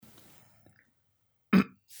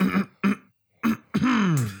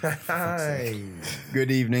Hi. Good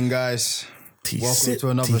evening, guys. Welcome to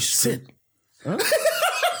another street. Huh?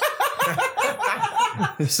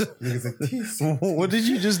 What did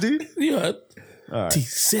you just do? You heard? Right.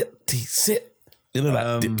 T-sit. You know,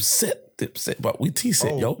 like dipset. But we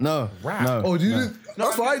T-sit, yo. No. Oh, do you?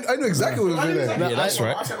 That's fine. I know exactly what we're doing. Yeah, that's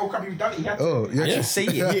right. I said, oh, crap, you've done it. You had to. Oh, yeah. Yeah. Say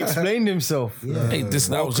it. He explained himself. Hey,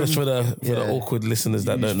 that was just for the awkward listeners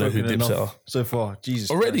that don't know who Spoken Dipset enough are. so far.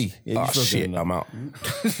 Jesus. Already? Christ. Yeah, you've spoken Shit, enough. I'm out.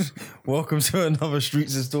 Welcome to another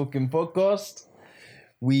Streets is Talking podcast.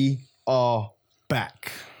 We are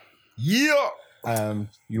back. Yeah.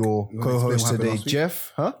 Your wanna co-host explain what happened today, last week?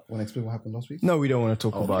 Jeff. Huh? Want to explain what happened last week? No, we don't want to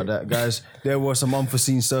talk about that, guys. There were some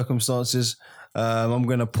unforeseen circumstances. I'm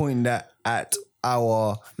going to point that at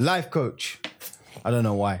our life coach. I don't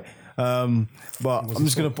know why. But I'm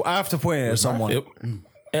just going to... I have to point it at someone. Yep.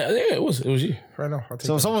 Yeah, it was you. Fair enough. I'll take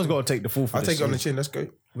So it. someone's got to take the fall for I'll this. take it on the chin. Let's go.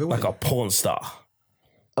 Like a porn star.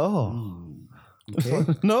 Oh. Okay.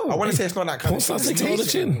 No. I want to say it's not that kind Porn of star take it on the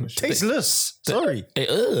chin. Tasteless. Sorry.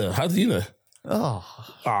 Hey, how do you know? Oh.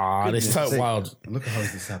 This type sake. wild. Look at how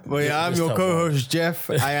this happened. Well, yeah, I'm This your time co-host, Jeff.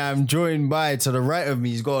 I am joined by, to the right of me,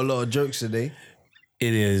 he's got a lot of jokes today.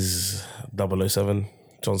 It is 007,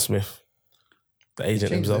 John Smith, the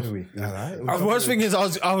agent himself. The worst thing is,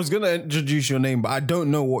 I was going to introduce your name, but I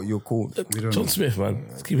don't know what you're called. John Smith, man.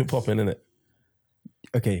 Let's keep it popping, innit?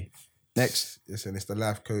 Okay, next. Listen, it's the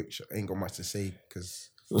life coach. I ain't got much to say because.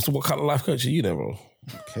 So what kind of life coach are you then, bro?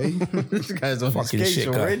 Okay. This guy's on his Fucking case shit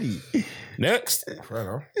guy. already. Next. Fair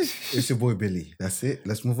enough. It's your boy Billy. That's it.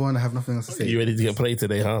 Let's move on. I have nothing else to say. You ready to get played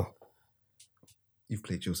today, huh? You've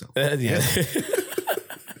played yourself. Yeah.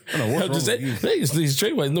 I'm just saying, it's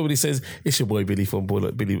trademark. Nobody says it's your boy Billy from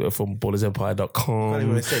BallersEmpire.com. Can't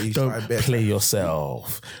even say you Don't started better. play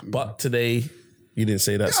yourself. But today, you didn't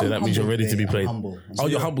say that, so that means you're ready to be played. humble. Oh,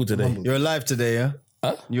 you're humble today. You're alive today, yeah?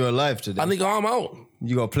 Huh? You're alive today. Nigga, I'm out.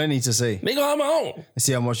 You got plenty to say. Nigga, I'm out. Let's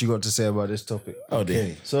see how much you got to say about this topic. Oh,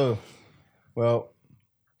 dear. So, well,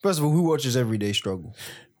 first of all, who watches Everyday Struggle?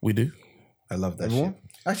 We do. I love that Everyone? shit.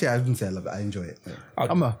 Actually, I wouldn't say I love it. I enjoy it. Yeah.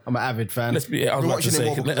 I'm an avid fan. Let's be, I was about to watching it say,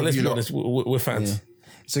 more because of let's you be lot. honest, we're fans.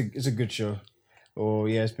 It's a good show. Oh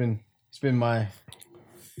yeah, it's been my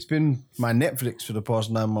Netflix for the past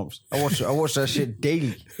 9 months. I watch that shit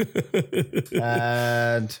daily.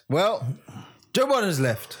 And well, Joe Biden's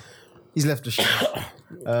left. He's left the show.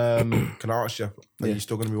 Can I ask you? Are you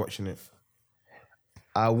still going to be watching it?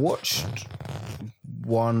 I watched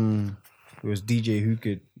one. It was DJ Who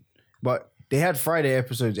Could, but they had Friday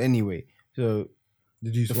episodes anyway. So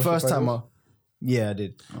Did you the first time I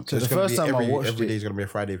did. So the It's gonna first be time I watched every it, day is going to be a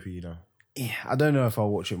Friday for you now. yeah, I don't know if I'll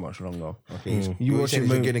watch it much longer. Okay. You watch it,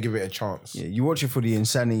 You're going to give it a chance. yeah, you watch it for the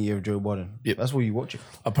insanity of Joe Biden. Yep. That's what you watch it.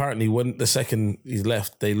 Apparently, when the second he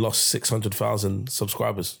left, they lost 600,000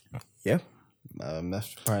 subscribers. Yeah,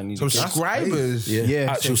 that's apparently the case. Subscribers.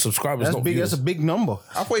 Yeah, Actual so subscribers, That's not big. viewers. That's a big number.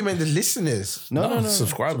 I thought you meant the listeners. No,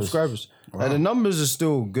 subscribers. The numbers are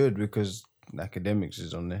still good because academics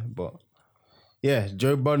is on there, but yeah,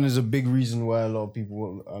 Joe Budden is a big reason why a lot of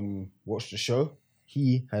people watch the show.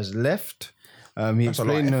 He has left. He a lot of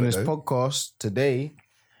explained on effort, his though. podcast today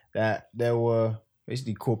that there were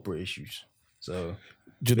basically corporate issues. So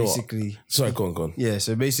Do you know what? basically, Sorry, go on. yeah.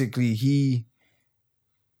 So basically, he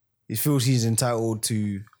feels he's entitled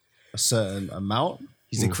to a certain amount.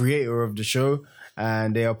 He's the creator of the show,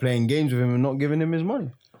 and they are playing games with him and not giving him his money.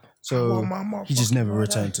 So he just never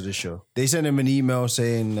returned to the show. They sent him an email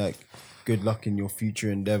saying like, "Good luck in your future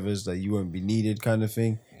endeavors. That you won't be needed," kind of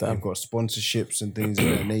thing. They've got sponsorships and things of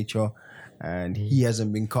that nature, and he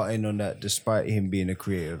hasn't been cutting on that despite him being a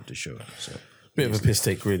creator of the show. So Bit of a piss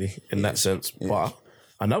take, really, in that sense. But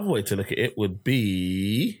another way to look at it would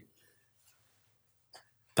be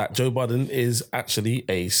that Joe Biden is actually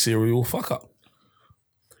a serial fuck up.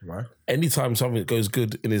 Right? Anytime something goes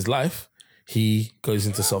good in his life, he goes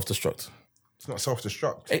into self-destruct. It's not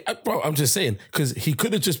self-destruct. Hey, bro, I'm just saying, because he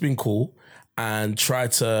could have just been cool and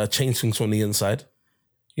tried to change things from the inside,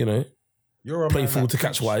 you know. You're a Play man fool that to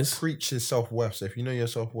catch wise. Preaches self-worth. So if you know your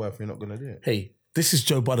self-worth, you're not going to do it. Hey, this is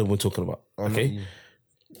Joe Biden we're talking about, not okay? you.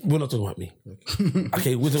 We're not talking about me.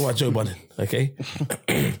 Okay, we're talking about Joe Biden, okay?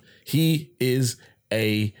 He is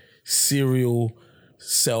a serial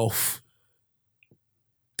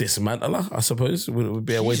self-dismantler, I suppose, would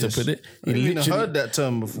be a way to put it. I didn't even heard that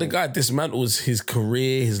term before. The guy dismantles his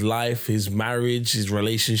career, his life, his marriage, his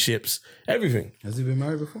relationships, everything. Has he been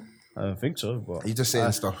married before? I don't think so, but He's just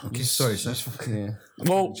saying stuff. Okay, sorry, sir. yeah.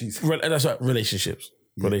 Well, that's right, relationships.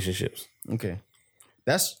 Relationships. Okay,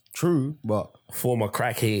 that's true, but Former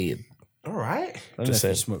crackhead. All right. Unless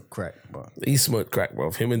saying. you smoke crack, but He smoked crack,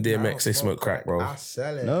 bro. Him and DMX, they smoke crack, bro. I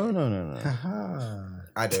sell it. no.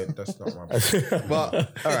 I don't. That's not my business.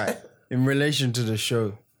 But all right, in relation to the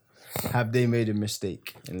show, have they made a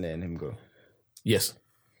mistake in letting him go? Yes.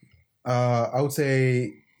 I would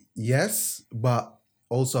say yes, but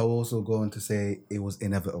also I will also go on to say it was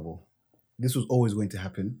inevitable. This was always going to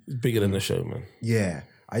happen. Bigger than the show, man. Yeah,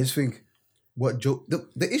 I just think what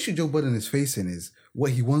the issue Joe Budden is facing is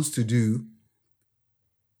what he wants to do.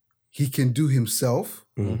 He can do himself,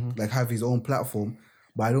 like have his own platform,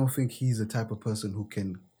 but I don't think he's the type of person who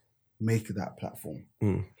can make that platform.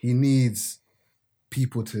 He needs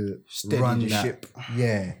people to Steady run the that ship.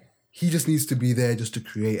 Yeah, he just needs to be there just to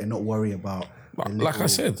create and not worry about. the Like I little,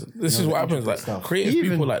 said, this you is know, what happens. intricate Like stuff. creative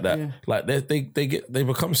Even- people like that, yeah. like they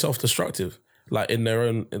become self-destructive, like in their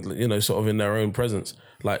own, you know, sort of in their own presence.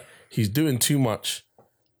 Like he's doing too much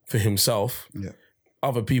for himself. Yeah.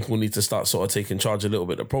 Other people need to start sort of taking charge a little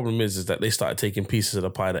bit. The problem is that they started taking pieces of the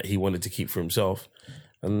pie that he wanted to keep for himself,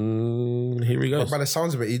 and here he goes. By the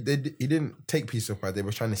sounds of it, he didn't take pieces of pie. They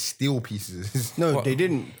were trying to steal pieces. No, they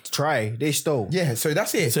didn't try. They stole. Yeah, so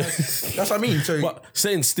that's it. That's what I mean. So But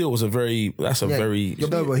saying still was a very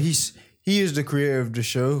No, but he is the creator of the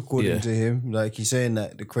show, according Yeah. to him. Like he's saying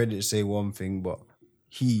that the credits say one thing, but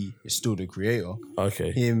he is still the creator.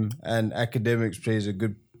 okay. Him and Academics plays a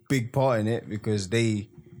big part in it because they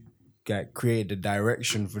created the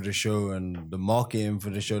direction for the show and the marketing for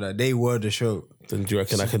the show. That they were the show. Then do you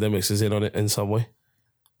reckon Academics is in on it in some way?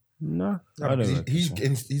 No, I don't know. he's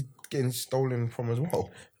getting stolen from as well.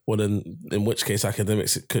 Well, then, in which case,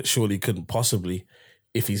 Academics surely couldn't possibly,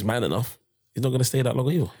 if he's man enough, he's not going to stay that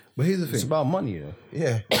long either. But here's the It's thing: about money, though.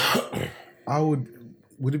 Yeah,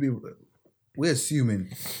 would it be? We're assuming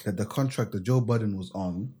that the contract that Joe Budden was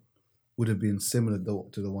on would have been similar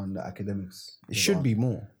to the one that Academics. It should be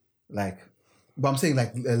more. Like, but I'm saying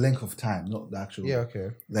like a length of time, not the actual. yeah, okay.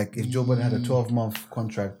 Like if Joe Budden had a 12-month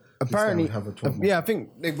contract, Apparently, this guy would have a 12-month. yeah, I think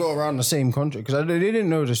they've got around the same contract because they didn't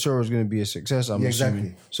know the show was going to be a success. I'm Yeah, assuming.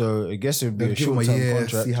 exactly. So I guess it would be They'll a give him a short-term year,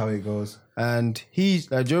 contract. see how it goes. And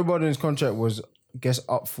Joe Biden's contract was, I guess,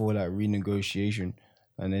 up for like renegotiation.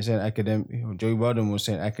 And they said Joe Biden was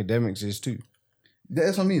saying Academics is too.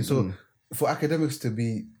 That's what I mean. So for Academics to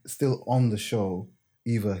be still on the show,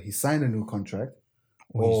 either he signed a new contract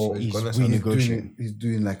or he's gonna- renegotiating. he's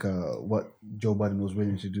doing like what Joe Biden was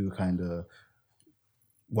willing to do, kind of.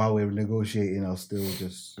 While we're negotiating, I'll still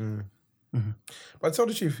just. But to tell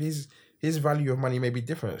the truth, his value of money may be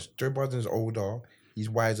different. Joe Biden's older, he's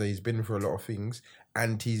wiser, he's been through a lot of things,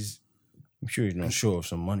 and I'm sure he's not sure of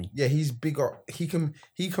some money. he's bigger. He can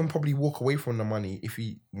probably walk away from the money if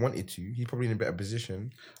he wanted to. He's probably in a better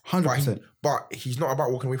position. 100%. But he's not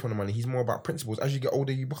about walking away from the money. He's more about principles. As you get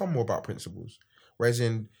older, you become more about principles. Whereas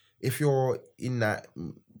if you're in that,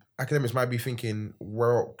 Academics might be thinking,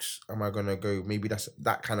 where else am I gonna go? Maybe that's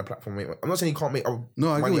that kind of platform. I'm not saying he can't make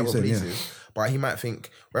No, I get money what other you're saying, places, but he might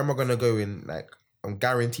think, where am I gonna go in? Like, I'm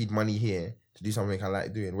guaranteed money here to do something I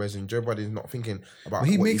like doing. Whereas in Joe Biden's not thinking about But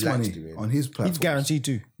he what makes he likes money doing. on his platform. He's guaranteed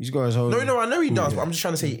too. He's got his whole. No, I know he does, but I'm just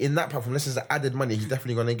trying to say in that platform, this is the added money he's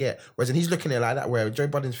definitely gonna get. Whereas he's looking at it like that, where Joe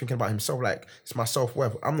Biden's thinking about himself, like it's my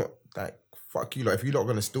self-worth. I'm not like fuck you, like if you're not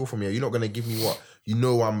gonna steal from me, or you're not gonna give me what you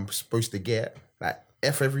know I'm supposed to get, like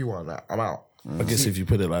F everyone, like, I'm out. I guess if you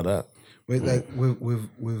put it like that. Like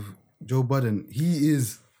with Joe Budden, he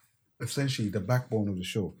is essentially the backbone of the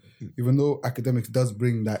show. Even though Academics does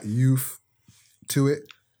bring that youth to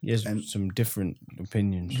it, He has some different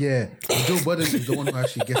opinions. yeah, Joe Budden is the one who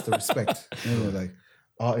actually gets the respect. You know, like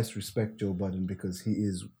artists respect Joe Budden because he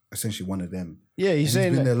is essentially one of them. Yeah, And he's he's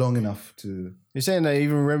saying been that. there long enough to. He's saying that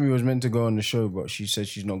even Remy was meant to go on the show, but she said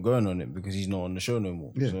she's not going on it because he's not on the show no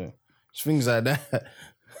more. Yeah. So it's things like that.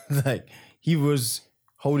 Like he was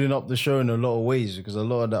holding up the show in a lot of ways because a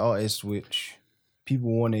lot of the artists which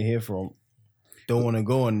people want to hear from don't want to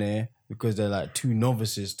go on there because they're like two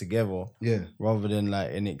novices together. Yeah, Rather than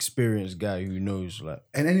like an experienced guy who knows like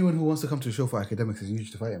and anyone who wants to come to the show for Academics is usually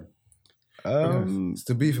to fight him. It's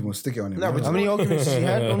to beef him or stick it on him. No, but how many arguments has he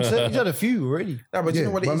had on set? He's had a few already. No, but yeah, you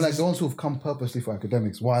know what it but I'm is? like the ones who have come purposely for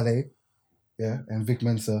Academics, Wale, yeah, and Vic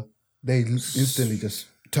Mensa, they instantly just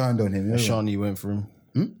turned on him. You know? Ashanti went for him.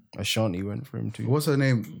 Ashanti went for him too. What's her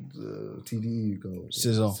name? TDE girl.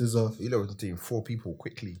 SZA. You know, the team 4 people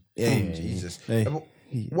quickly. Yeah, Jesus. yeah. But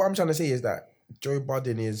what I'm trying to say is that Joe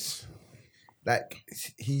Budden is like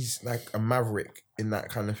he's like a maverick in that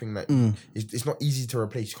kind of thing. Like it's not easy to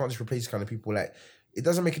replace. You can't just replace kind of people. Like it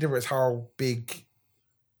doesn't make a difference how big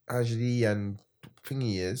Angeli and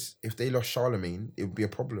Thingy is. If they lost Charlemagne, it would be a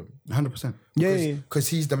problem. 100%. Yeah. Because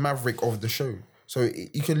he's the maverick of the show. So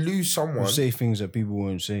you can lose someone. Say things that people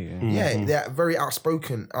won't say. Yeah. Yeah, they're very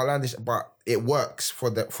outspoken, outlandish, but it works for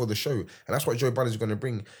the show, and that's what Joe Budden's going to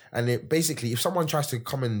bring. And it basically, if someone tries to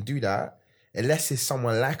come and do that, unless it's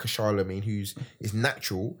someone like a Charlemagne who's is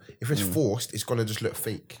natural, if it's forced, it's going to just look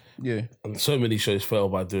fake. Yeah. And so many shows fail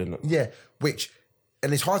by doing that. Yeah,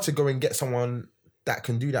 and it's hard to go and get someone that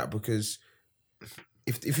can do that because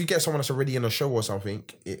if you get someone that's already in a show or something,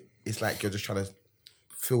 it's like you're just trying to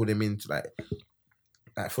fill them into like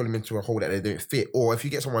fill them into a hole that they don't fit. Or if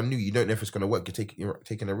you get someone new, you don't know if it's going to work. You're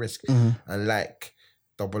taking a risk. And like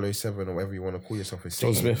 007 or whatever you want to call yourself is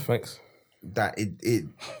John saying, Smith, thanks. that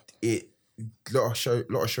it lot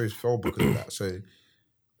of shows fail because of that. So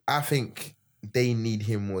I think they need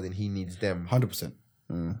him more than he needs them. 100%.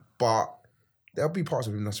 But there'll be parts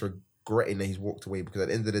of him that's regretting that he's walked away because at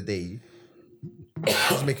the end of the day, it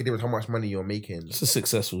doesn't make a difference how much money you're making. It's a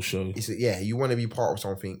successful show. You want to be part of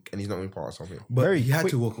something and he's not being part of something. But he had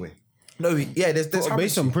to walk away. No, there's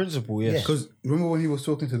Based on principle, yes. Because remember when he was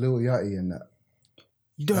talking to Lil Yachty and that?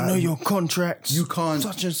 You don't know your contracts. You can't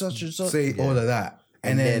such and such and such. say all of that.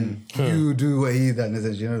 And then you do what he done.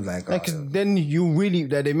 You know, like Then you really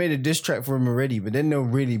they made a diss track for him already, but then they'll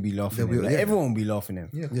really be laughing. They'll be- Like, yeah. everyone will be laughing at him.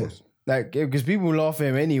 Yeah, of course. Like because people laugh at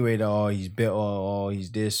him anyway. That he's bitter, or he's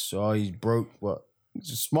this, or he's broke. But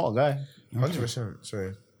he's a smart guy. 100%.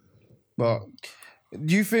 So But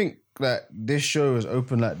do you think that this show has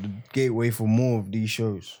opened like the gateway for more of these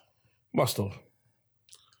shows? Must have.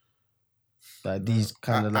 Like these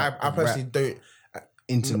kind of like I personally rap don't.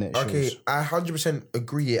 internet Okay, shows. I 100%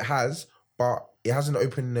 agree it has, but it hasn't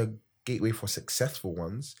opened the gateway for successful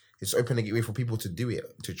ones. It's opened the gateway for people to do it,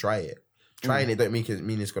 to try it. Trying it don't make it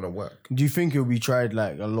mean it's gonna work. Do you think it'll be tried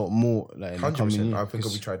like a lot more? Like in the coming 100%. years? I think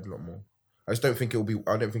it'll be tried a lot more. I just don't think it'll be.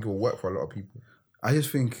 I don't think it will work for a lot of people. I just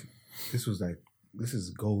think this is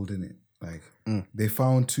gold in it. Like they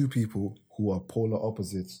found two people who are polar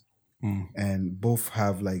opposites and both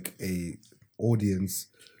have like a audience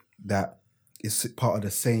that is part of the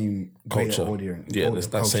same greater Culture. audience. Yeah, that's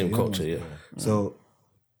that same you know? culture, yeah. So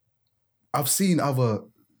I've seen other,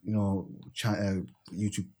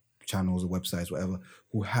 YouTube channels or websites, whatever,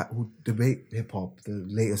 who debate hip hop, the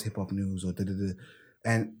latest hip hop news or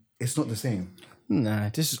and it's not the same. Nah,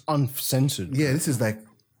 this is uncensored. Yeah, this is like,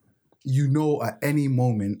 at any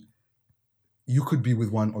moment you could be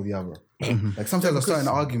with one or the other. Like sometimes I start an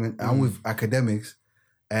argument, I'm with academics,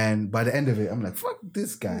 and by the end of it, I'm like, fuck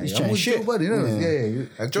this guy. He's I'm chatting with shit. Joe Budden, Yeah.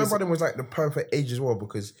 And Joe Budden was like the perfect age as well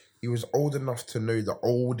because he was old enough to know the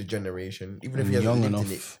older generation, even if he hasn't young lived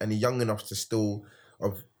in enough. it, and he's young enough to still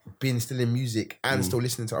have been still in music and still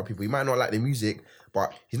listening to other people. He might not like the music,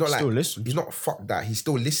 but he's not Still like listen. he's not fuck that. He's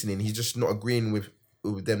still listening. He's just not agreeing with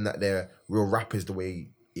them that they're real rappers the way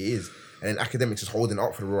it is. And then academics is holding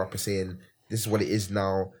up for the real rapper, saying this is what it is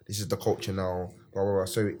now. This is the culture now. Blah blah blah.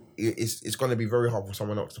 So it's going to be very hard for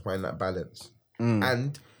someone else to find that balance.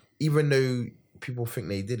 And even though people think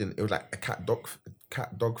they didn't, it was like a cat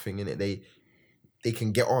dog thing in it. They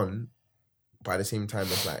can get on, but at the same time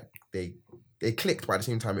it's like they clicked, but at the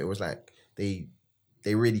same time it was like they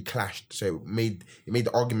really clashed. So it made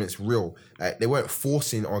the arguments real. Like they weren't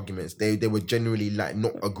forcing arguments. They were generally like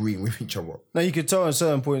not agreeing with each other. Now you could tell at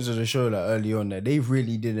certain points of the show, like early on, that they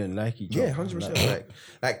really didn't like each other. Yeah, 100%.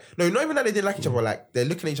 Like no, not even that they didn't like each other. Like they're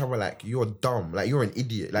looking at each other like you're dumb. Like you're an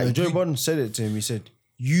idiot. Like Joe Budden said it to him. He said,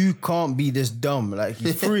 "You can't be this dumb." Like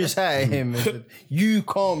he threw his hat at him and said, "You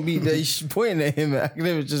can't be that." He's pointing at him. And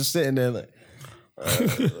he was just sitting there like,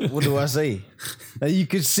 what do I say? Like you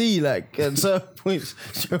could see, like at certain points,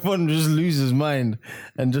 Joe Budden just lose his mind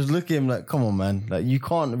and just look at him like, "Come on, man! Like you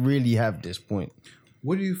can't really have this point."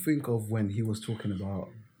 What do you think of when he was talking about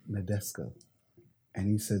Nadeska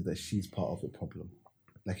and he said that she's part of the problem?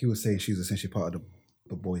 Like he was saying she's essentially part of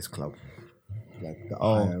the boys club, like the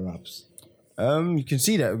higher ups. You can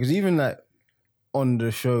see that because even like on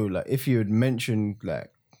the show, like if you had mentioned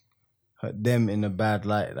like them in a bad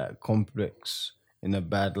light, like Complex in a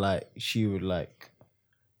bad light, she would like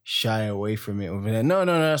shy away from it. Over there. No,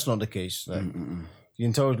 that's not the case. Like you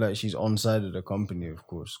can tell, like she's on side of the company, of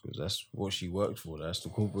course, because that's what she works for. That's the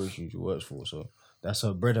corporation she works for. So that's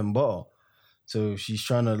her bread and butter. So she's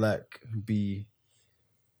trying to like be.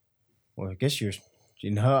 Well, I guess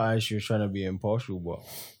in her eyes, she was trying to be impartial, but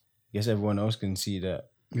I guess everyone else can see that.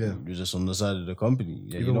 Yeah. You're just on the side of the company.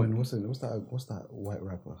 Yeah, Even when what's that white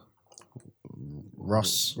rapper?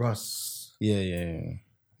 Russ. Russ. Yeah.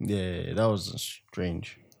 That was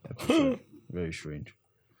strange. episode. Very strange.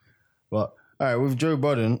 But all right, with Joe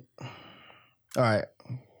Budden, all right,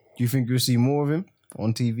 do you think you'll see more of him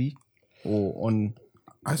on TV or on?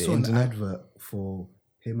 I the saw internet? an advert for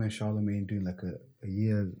him and Charlemagne doing like a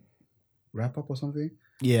year wrap up or something.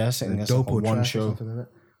 Yeah, I think Like that's like a or one Trash or show. something like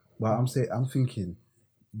that. But I'm thinking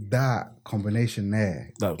that combination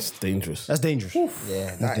there. That's dangerous. That's dangerous.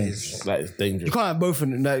 Yeah, that is. That is dangerous. You can't have both of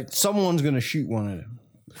them. Like, someone's gonna shoot one of them.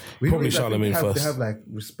 Probably Like, Charlemagne they have, first. They have like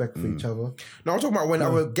respect for each other. No, I'm talking about when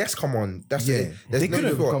our guests come on. That's Yeah. it. There's They no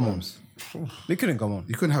couldn't thought. come on. They couldn't come on.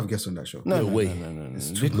 You couldn't have guests on that show. No, No way. no. No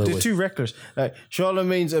They're way. too reckless. Like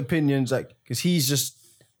Charlemagne's opinions, like because he's just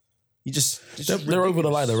They're over the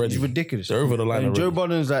line already. He's ridiculous. They're over the line And already. Joe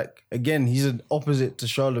Biden's like again, he's an opposite to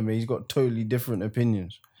Charlemagne. He's got totally different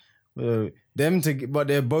opinions. But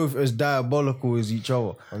they're both as diabolical as each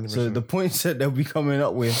other. 100%. So the points that they'll be coming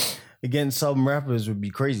up with against some rappers would be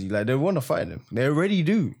crazy. Like they want to fight them. They already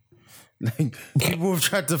do. Like people have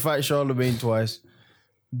tried to fight Charlemagne twice.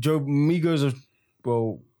 Migos have,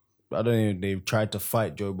 well, I don't know if they've tried to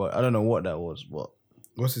fight Joe, but I don't know what that was. But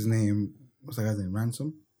What's his name? What's that guy's name?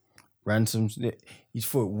 Ransoms. He's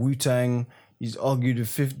fought Wu-Tang. He's argued with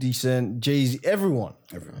 50 Cent, Jay-Z, everyone.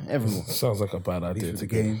 Sounds like a bad idea It's to a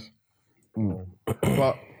get. game.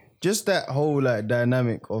 But just that whole like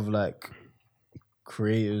dynamic of like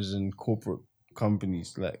creators and corporate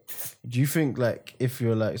companies, like, do you think like if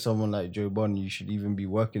you're like someone like Joe Budden, you should even be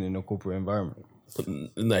working in a corporate environment?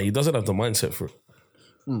 No, he doesn't have the mindset for it.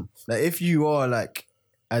 Like if you are like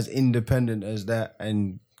as independent as that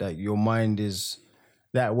and like your mind is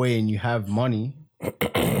that way and you have money,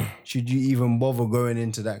 should you even bother going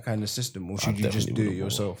into that kind of system, or should you just definitely do it wouldn't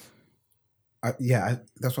yourself?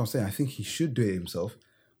 That's what I'm saying. I think he should do it himself,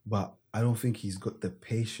 but I don't think he's got the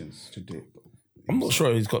patience to do it. I'm not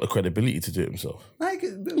sure he's got the credibility to do it himself. You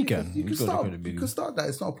can He's got the start. credibility. You can start that.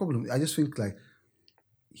 It's not a problem. I just think like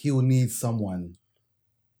he will need someone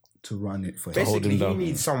to run it for him. hold Basically, him he down.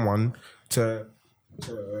 needs someone to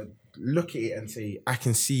look at it and say, I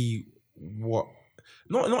can see what,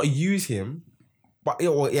 not use him, but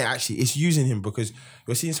actually, it's using him because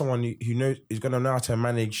you're seeing someone who knows is going to know how to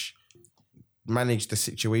manage the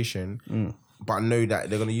situation, but know that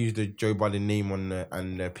they're going to use the Joe Biden name on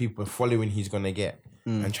and the people following he's going to get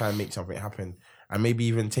and try and make something happen, and maybe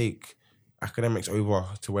even take academics over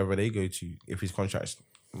to wherever they go to if his contract's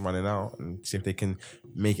running out, and see if they can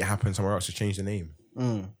make it happen somewhere else to change the name.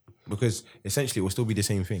 Because essentially it will still be the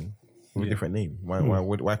same thing with a different name.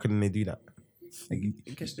 Why couldn't they do that? I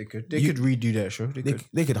guess they could. They could redo that show. They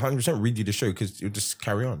could 100% redo the show because it would just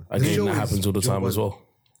carry on. Again, show that is happens all the Joe time as well.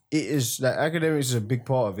 It is like academics is a big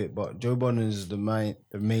part of it, but Joe Budden is the main.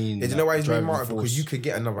 Do you know why he's named driving Martin? force. Because you could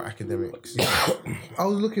get another academics. I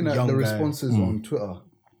was looking at Young the guy. responses on Twitter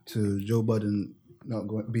to Joe Budden not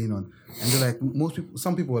being on, and they're like,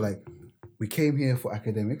 some people were like, we came here for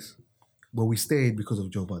academics, but we stayed because of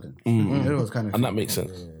Joe Budden. That was kind of, And that makes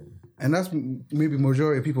sense. and that's maybe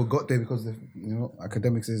majority of people got there because of,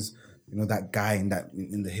 academics is that guy in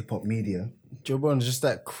the hip hop media. Joe Budden's just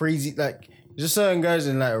that crazy. Like just certain guys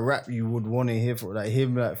in like rap you would want to hear for, like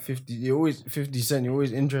him, like 50 Cent. You're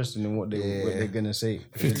always interested in what they're gonna say.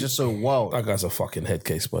 They're just so wild. That guy's a fucking head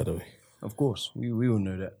case, by the way. Of course, we all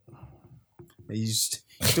know that. He's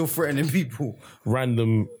still threatening people.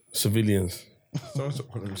 Random civilians.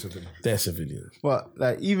 They're civilians. But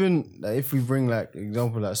like even like if we bring like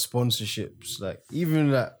example like sponsorships, like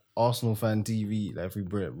even like Arsenal fan TV, like if we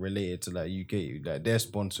bring it related to like UK, like they're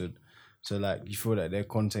sponsored, so like you feel like their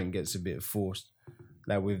content gets a bit forced.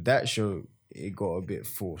 Like with that show, it got a bit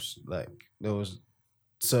forced. Like there was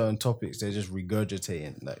certain topics they're just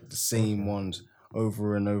regurgitating like the same ones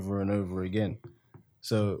over and over and over again.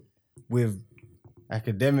 So with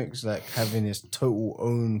academics like having his total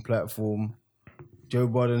own platform, Joe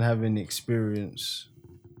Budden having experience,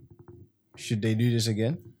 should they do this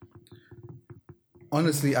again?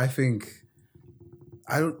 Honestly, I think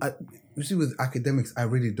you see with academics, I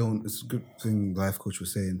really don't. It's a good thing the life coach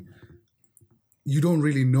was saying. You don't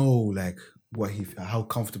really know like how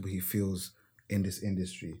comfortable he feels in this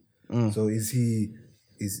industry. So is he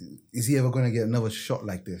ever going to get another shot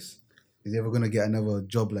like this? Is he ever going to get another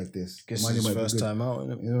job like this? Guess Money it's might his be first good. time out,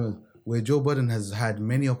 isn't it? Where Joe Budden has had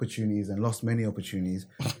many opportunities and lost many opportunities,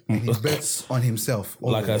 and he bets on himself.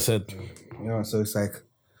 Like I said, So it's like,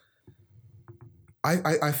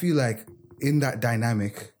 I feel like in that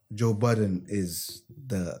dynamic, Joe Budden is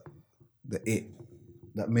the it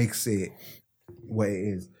that makes it what it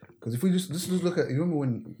is. Because if we just look at, you remember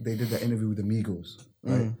when they did that interview with the Migos,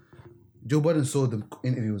 right? Joe Budden saw the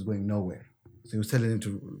interview was going nowhere, so he was telling him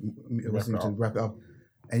to wrap it up,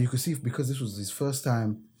 and you could see because this was his first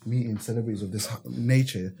time meeting celebrities of this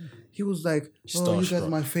nature, he was like, "Oh, you guys are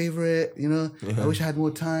my favorite. You know, I wish I had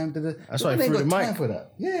more time." That's why he I ain't threw got the time mic. for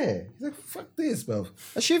that. Yeah, he's like, "Fuck this, bro."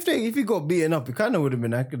 Actually, if he got beaten up, it kind of would have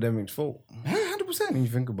been academics' fault 100%. when you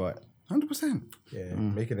think about it. 100%. Yeah,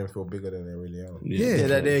 making them feel bigger than they really are. Yeah,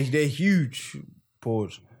 that they're huge.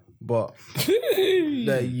 Pause. But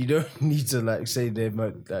that you don't need to like say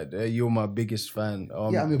you're my biggest fan.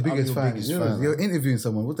 Yeah, I'm your biggest fan. You're interviewing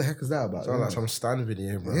someone. What the heck is that about? Sounds like some Stan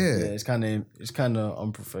video, bro. Yeah. Yeah, it's kind of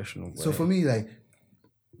unprofessional. So for me, like,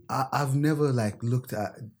 I've never like looked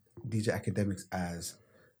at DJ Academics as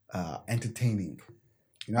entertaining.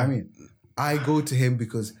 You know what I mean? I go to him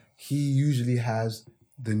because he usually has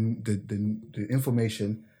the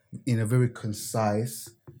information in a very concise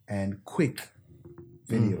and quick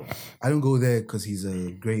video. I don't go there because he's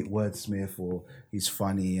a great wordsmith or he's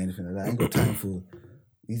funny, anything like that. I ain't got time for.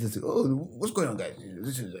 He's just what's going on, guys?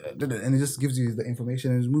 This is and it just gives you the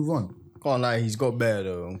information and just move on. Can't lie, he's got better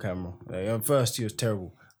though on camera. Like, at first, he was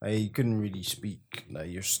terrible. Like, he couldn't really speak. Like,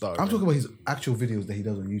 you're stuck. I'm talking about his actual videos that he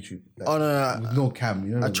does on YouTube. Like, Oh no, with no cam.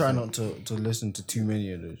 You know. I what try I'm not to listen to too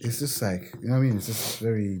many of those. It's just like, you know what I mean? It's just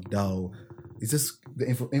very dull. It's just the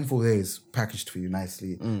info there is packaged for you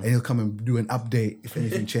nicely, and he'll come and do an update if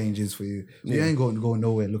anything changes for you. So you ain't going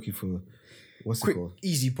nowhere looking for what's Quick, it called?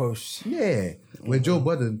 easy posts. Yeah. Where Joe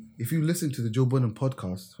Budden, if you listen to the Joe Budden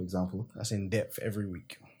podcast, for example, That's in depth every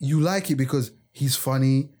week. you like it because he's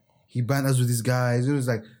funny, he banters with these guys. It was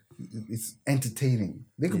like, it's entertaining.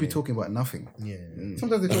 They could be talking about nothing. Yeah.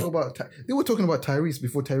 Sometimes they talk about, they were talking about Tyrese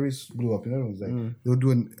before Tyrese blew up. You know, it was like, they were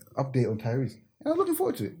doing an update on Tyrese. And I was looking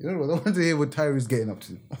forward to it. You know, I wanted to hear what Tyrese getting up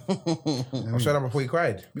to. I'm sure that before he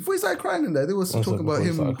cried. Before he started crying in that, they were talking about before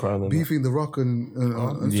he started crying him in beefing The Rock and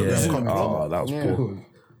Yeah. Instagram comments. Oh, that was poor.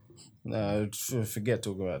 Nah, forget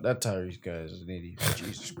talking about that. Tyrese guy is an idiot.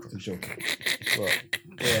 Jesus Christ.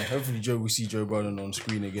 But yeah, hopefully Joe will see Joe Budden on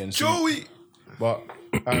screen again soon. Joey! But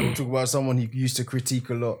I will talk about someone he used to critique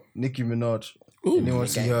a lot, Nicki Minaj. Anyone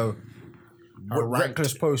see her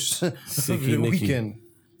reckless posts over Sicky the Nicki. weekend?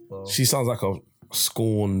 She sounds like a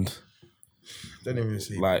scorned. Don't even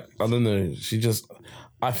see. Like, I don't know.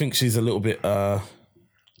 I think she's a little bit. I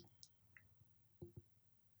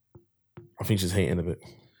think she's hating a bit.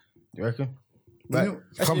 You reckon? You know,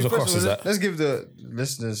 Comes across as that. Let's give the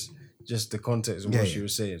listeners just the context of what she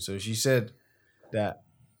was saying. So she said that,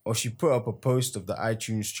 or she put up a post of the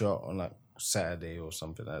iTunes chart on like Saturday or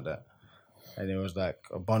something like that. And it was like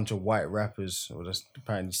a bunch of white rappers, or just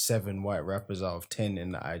apparently 7 white rappers out of 10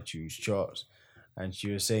 in the iTunes charts. And she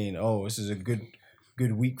was saying, "Oh, this is a good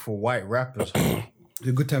week for white rappers." It's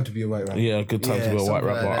a good time to be a white rapper. Yeah, good time to be a white something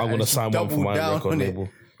rapper. like that. I'm gonna And she sign one for doubled my down record on it label.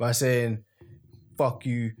 by saying, "Fuck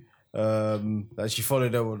you." Like she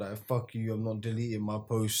followed up with like, "Fuck you, I'm not deleting my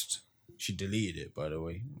post." She deleted it, by the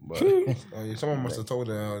way. But Oh, yeah, someone must have told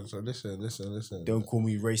her, so listen. don't call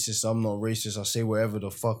me racist. I'm not racist. I say whatever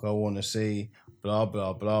the fuck I want to say. Blah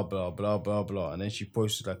blah blah blah blah blah blah. And then she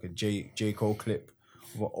posted like a J Cole clip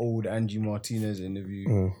of an old Angie Martinez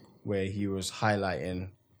interview where he was highlighting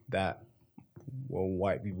that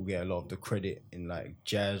white people get a lot of the credit in like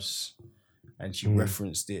jazz, and she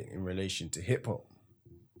referenced it in relation to hip hop.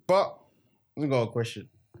 But I got a question: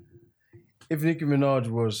 if Nicki Minaj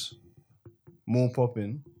was more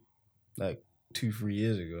popping like 2-3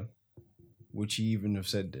 years ago, would she even have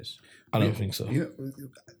said this? I don't think so. You know,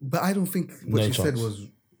 but I don't think what No she said chance. was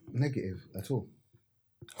negative at all.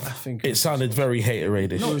 I think It sounded very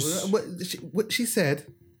haterade. No, what she said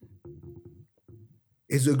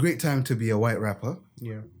is a great time to be a white rapper,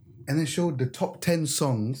 Yeah. and then showed the top 10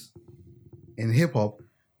 songs in hip hop,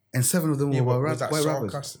 and 7 of them were Was that white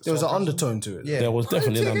rappers. sarcastic? there was an sarcasm? undertone to it. Yeah. There was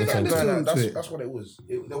definitely an take it undertone. down. No, to it. that's what it was.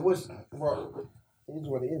 There was. Well, it is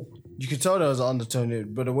what it is. You could tell there was an undertone to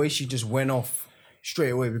it, but the way she just went off straight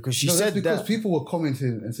away because she No, that's said because that. people were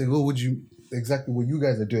commenting and saying, "Oh, would you exactly what you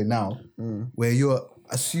guys are doing now, where you're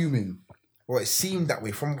assuming." Well, it seemed that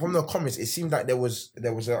way from the comments. It seemed like there was an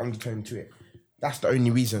undertone to it. That's the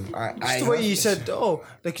only reason. Just the way you said,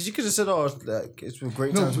 because you could have said, like, it's a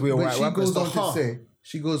great time to be a but white she rapper. goes It's on like, to say,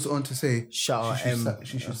 she goes on to say, Shout out she should M.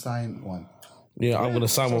 she should sign one. Yeah, I'm gonna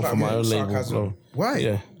sign one Sounds for like my own label. sarcasm. bro. Why?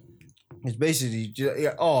 Yeah. It's basically,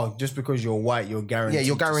 just because you're white, you're guaranteed. Yeah,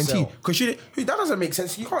 you're to guaranteed. sell. Because that doesn't make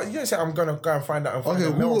sense. You don't say I'm gonna go and find out. And find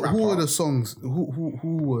Okay, a male who were rapper. the songs? Who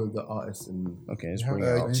were the artists? Okay, let's bring Uh,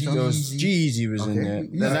 it up. G-Eazy. G-Eazy was in Okay, there.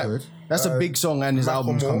 he's Then good. that's a big song, and his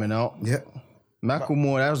album's Macklemore. coming out. Yeah,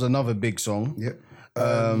 Macklemore, that was another big song. yeah.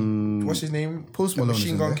 What's his name? Post Malone Machine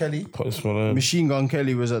is in Gun there. Kelly. Post Malone. Machine Gun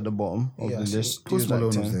Kelly was at the bottom of Yeah, the so list. Post He Malone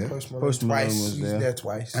like was 10. there. Post Malone Post Malone twice. was He's there. there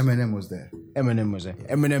twice. Eminem was there. Eminem was there.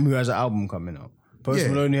 Eminem, who has an album coming out. Post Yeah.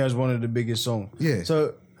 Malone has one of the biggest songs. Yeah.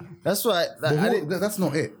 So that's why. But that's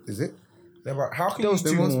not it, is it? Yeah, but how can Those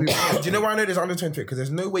you two do more. Do you know why I know there's undertone to it? Because there's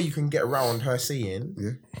no way you can get around her saying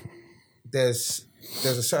Yeah. there's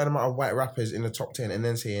a certain amount of white rappers in the top 10 and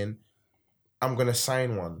then saying, I'm going to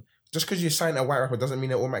sign one. Just because you sign a white rapper doesn't mean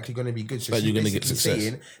they're automatically going to be good. So But she's you're gonna get basically success.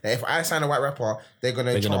 saying that if I sign a white rapper, they're going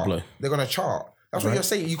to They're gonna chart. blow. They're going to chart. That's what you're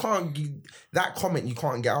saying. You can't that comment you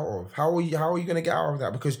can't get out of. How are you going to get out of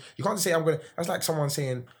that? Because you can't say that's like someone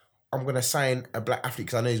saying I'm going to sign a black athlete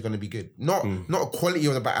because I know he's going to be good. Not a quality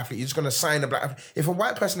of the black athlete. You're just going to sign a black athlete. If a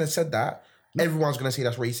white person had said that, everyone's going to say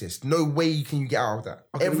that's racist. No way can you get out of that.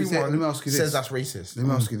 Okay, let me Everyone ask you says this. that's racist. Let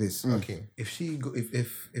me ask you this. Okay. If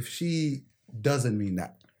she doesn't mean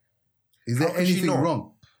that, is there How could she anything not?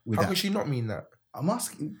 wrong with How that? could she not mean that? I'm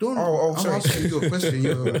asking. Don't. Oh, I'm sorry. asking you a question.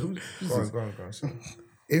 Go on. Sorry.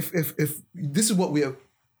 If this is what we are,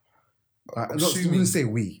 I'm not Assuming. going to say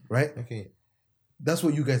we, right? Okay. That's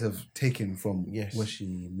what you guys have taken from Yes. what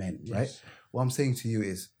she meant, Yes. right? What I'm saying to you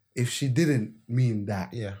is, if she didn't mean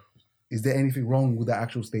that, Yeah. is there anything wrong with the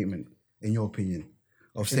actual statement, in your opinion,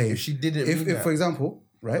 of saying If she didn't if, mean if that, for example,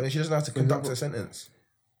 well, right? then she doesn't have to conduct a sentence.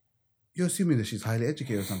 You're assuming that she's highly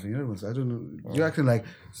educated or something. You know, I don't know. You're acting like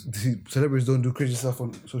celebrities don't do crazy stuff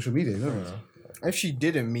on social media. You know? If she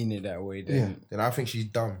didn't mean it that way, then Then I think she's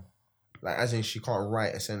dumb. Like, as in, she can't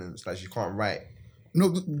write a sentence. Like, she can't write.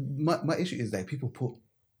 No, my issue is that people put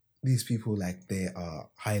these people like they are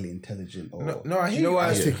highly intelligent or No, I hear you know you. what?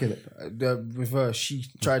 I hear you. articulate. with her, she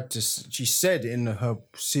said in her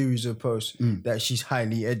series of posts that she's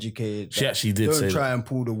highly educated. She that actually did say Don't try that. and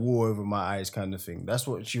pull the wool over my eyes, kind of thing. That's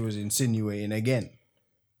what she was insinuating again.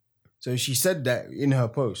 So she said that in her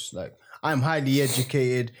post, like, I'm highly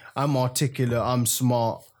educated, I'm articulate, I'm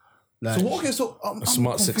smart. Like, So okay, so I'm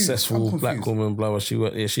Smart, confused. successful I'm black confused. woman, blah, blah. She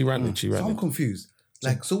ranted. So I'm ranted. confused.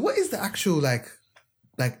 Like, so what is the actual like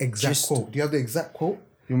exact Just- quote? Do you have the exact quote?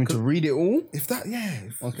 you want me to read it all? If that, yeah,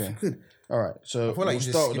 if Okay. good. All right, so I feel like we'll you just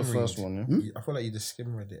start with the skim first read. one. Yeah? I feel like you just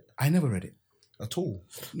skim read it I never read it. at all.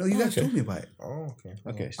 No, you guys okay. told me about it. Oh, okay.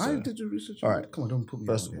 Okay, I so, did the research. all right. Come on, don't put me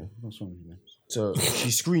First on of there. all. What's wrong with you? so she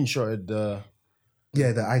screenshotted the.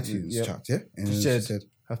 Yeah, the iTunes Yep. chart. Yeah, and She then said,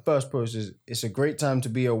 her first post is, "It's a great time to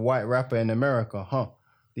be a white rapper in America, huh?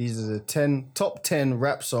 These are the top 10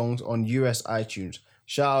 rap songs on US iTunes.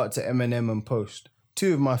 Shout out to Eminem and Post.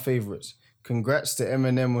 Two of my favorites. Congrats to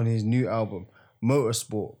Eminem on his new album,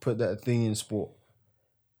 Motorsport. Put that thing in sport.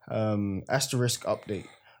 Asterisk update.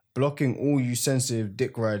 Blocking all you sensitive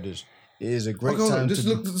dick riders. It is a great okay, hold on. time Just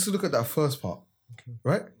to look at that first part,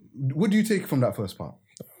 right? What do you take from that first part?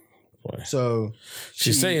 So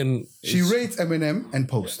She's saying, She rates Eminem and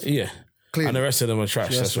Post. yeah. Clearly. And the rest of them are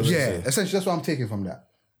trash. That's what she Yeah, said. essentially, that's what I'm taking from that,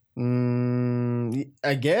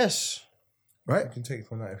 I guess. right? You can take it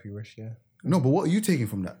from that if you wish, yeah. No, but what are you taking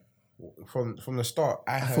from that? From the start,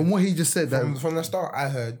 I heard. From what he just said, that From the start, I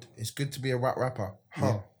heard it's good to be a rap rapper.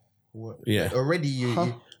 Huh. What? Yeah. Already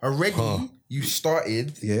you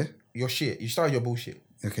started yeah, your shit. You started your bullshit.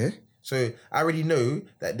 okay, So I already know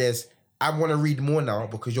that I want to read more now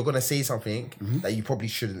because you're gonna say something Mm-hmm. that you probably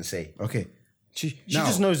shouldn't say. okay. She Now-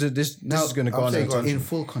 just knows that this is going to I'm garner saying attention. in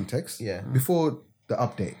full context. Yeah. Before the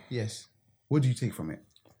update, Yes. what do you take from it?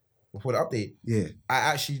 Before the update, Yeah. I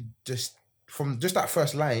actually from that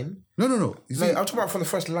first line. No. You No, see, I'm talking about from the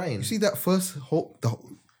first line. you see that first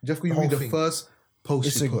Jeff, could you whole read the thing. first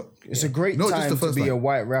post you put? It's a great No, just time the to first be line. a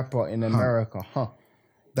white rapper in America, huh?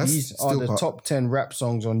 That's These are still the part. top 10 rap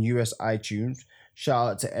songs on US iTunes. Shout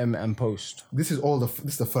out to M and Post. This is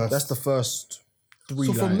the first. That's the first three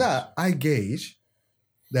So from lines. that, I gauge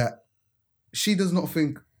that she does not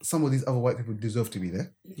think some of these other white people deserve to be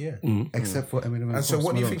there, Yeah. except for Eminem. And so, Post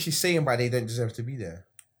what do you Malone. think she's saying by they don't deserve to be there?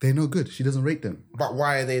 They're no good. She doesn't rate them, But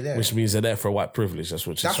why are they there? Which means they're there for white privilege. That's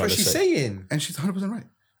what she's That's trying what to she's say. saying. and she's 100% right.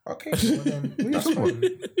 Okay, well then, that's fine.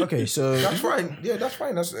 Okay, so That's fine. Yeah, that's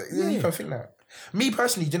fine. You can think that. Me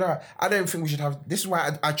personally, do you know, I don't think we should have. This is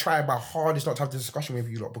why I try my hardest not to have this discussion with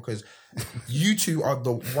you lot, because you two are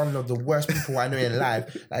one of the worst people I know in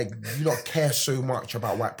life. Like, you lot care so much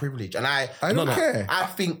about white privilege, and I don't care. I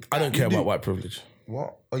think I don't care about white privilege.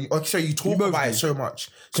 What? So you talk both about do. it so much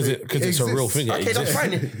Because it's a real exists. thing. It Okay, that's exists.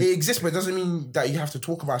 fine. It exists, but it doesn't mean that you have to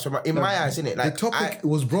talk about it so much. In my eyes, innit? Like, The topic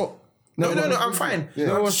was brought. No, I'm fine. you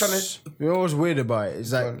know I'm what's, just trying to. you know what's weird about it?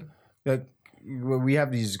 It's like we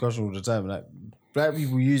have these discussions all the time. Like, black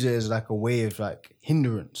people use it as like a way of like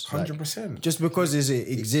hindrance. Like, 100%. just because it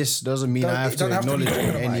exists doesn't mean I have It to don't have to be acknowledge it in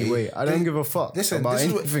talking about any it. way. I don't give a fuck about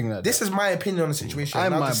anything like that. This is my opinion on the situation.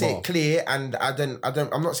 I'm I'm my to say ball. it clear, and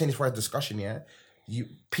I'm not saying this for a discussion. Yeah,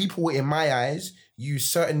 people in my eyes use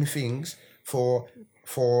certain things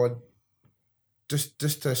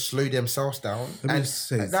just to slow themselves down. Let me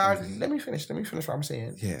say now, something. let me finish what I'm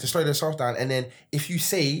saying. Yeah. To slow themselves down, and then if you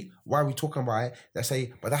say why are we talking about it, they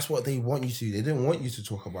say, but that's what they want you to do. They don't want you to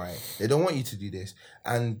talk about it. They don't want you to do this,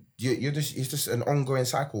 and it's just an ongoing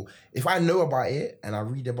cycle. If I know about it and I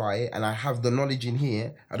read about it and I have the knowledge in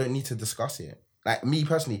here, I don't need to discuss it. Like me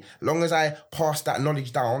personally, as long as I pass that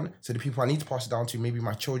knowledge down to the people I need to pass it down to, maybe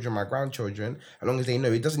my children, my grandchildren, as long as they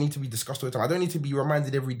know, it doesn't need to be discussed all the time. I don't need to be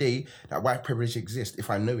reminded every day that white privilege exists if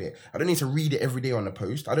I know it. I don't need to read it every day on a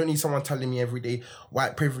post. I don't need someone telling me every day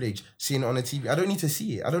white privilege, seeing it on the TV. I don't need to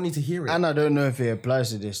see it. I don't need to hear it. And I don't know if it applies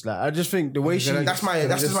to this. Like, I just think the way she... That's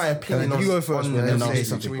just my opinion. You go first, on man, the then I'll say situations,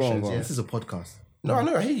 something. Go on, go on. yeah. This is a podcast. No, I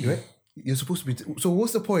know. I hear you. You're supposed to be. So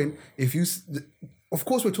what's the point if you? Of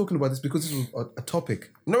course, we're talking about this because this was a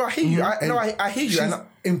topic. No, I hear you. I hear you. She's And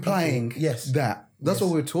implying yes. that. That's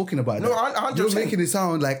what we're talking about. No, 100%. You're making it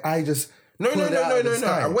sound like I just. No. pulled it out of the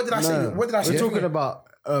sky. What did I say? What did I say? We're talking about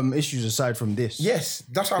issues aside from this. Yes,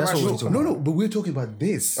 that's what That's I'm what we're actually talking No, but we're talking about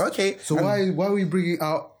this. Okay, So and- why are we bringing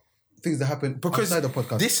out things that happen Because outside the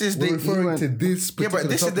podcast? this is we're the- referring to this Yeah, particular but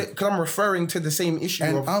this topic. is because I'm referring to the same issue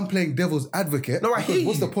And of. I'm playing devil's advocate. No, I hear because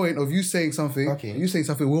What's you. the point of you saying something? Okay. You saying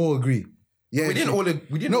something, we all agree. Yeah, we didn't all No,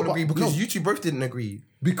 but- agree because no. you two both didn't agree.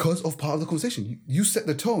 Because of part of the conversation. You set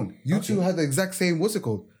the tone. You two had the exact same, what's it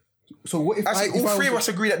called? So what if Actually, if all three of was-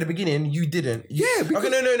 us agreed at the beginning. You didn't. Yeah, because- okay,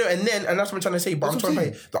 no, and that's what I'm trying to say. But I'm That's trying what to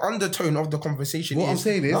I'm say the undertone of the conversation. What I'm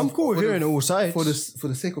saying is, I'm cool with for the- hearing all sides. for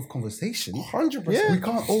the sake of conversation, 100%. we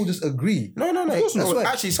can't all just agree. No. course not. No, That's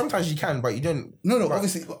why- actually, sometimes you can, but you don't. No, but-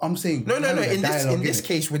 obviously, I'm saying No. having a In dialogue, this innit?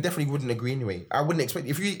 case, we definitely wouldn't agree anyway. I wouldn't expect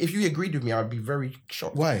if you agreed with me, I'd be very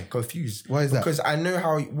shocked. Why? Confused. Why is that? Because I know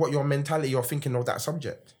what your mentality, you're thinking of that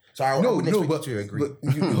subject. So I wouldn't expect you to agree.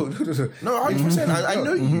 But you, no. No, 100%. I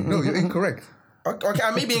know you. No, you're incorrect. Okay,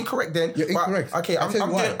 I may be incorrect then. You're but- incorrect. Okay, I'll tell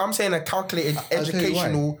you why. I'm saying a calculated I'll tell you why.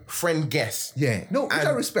 educational friend guess. Yeah, no, which I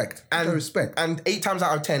respect. Which I respect. And 8 times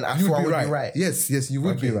out of 10, I You'd thought I be would right. be right. Yes, you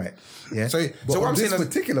would be right. Yeah. So but what on I'm this saying is-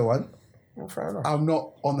 particular one, Well, fair enough. I'm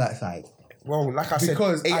not on that side Well, like I said,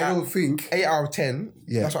 because I don't think. 8 out of 10.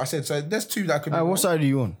 Yeah. That's what I said. So there's 2 that could be. What wrong. side are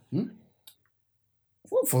you on?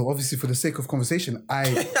 Well, obviously, for the sake of conversation,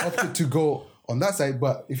 I opted to go on that side.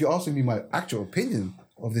 But if you're asking me my actual opinion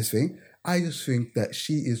of this thing, I just think that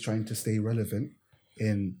she is trying to stay relevant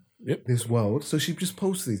in this world. So she just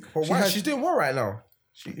posts these. But She why? had- She's doing well right now.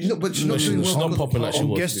 no, but she's not she's doing well not because popping like she of-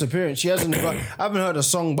 was. Guest appearance. She hasn't. I haven't heard a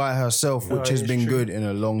song by herself, which has it's been true. good in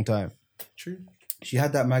a long time. True. She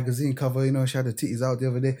had that magazine cover, she had the titties out the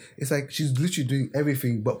other day. It's like she's literally doing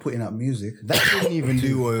everything but putting out music. That didn't even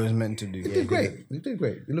do what it was meant to do. It did great. It did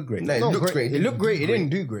great. It looked great. No, it No, looked great. It looked great. It didn't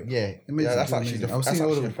do great. Yeah, Amazing. yeah, that's Amazing. actually I was that's seeing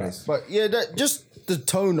all over actually the place. But yeah, that just the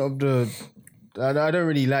tone of the. I don't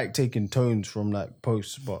really like taking tones from like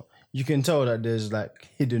posts, but you can tell that there's like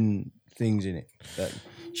hidden things in it. Like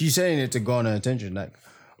she's saying it to garner attention. Like,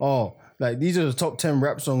 oh, like these are the top 10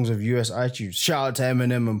 rap songs of US iTunes. Shout out to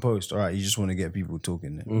Eminem and Post. All right, you just want to get people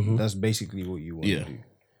talking. Then. That's basically what you want to do.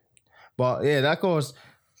 But yeah, that goes.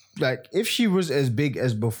 Like, if she was as big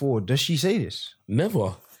as before, does she say this?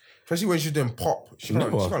 Never. Especially when she's doing pop. She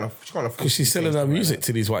can't afford Because she's selling her music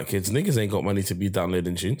to these white kids. Niggas ain't got money to be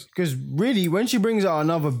downloading tunes. Because really, when she brings out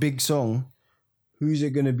another big song, who's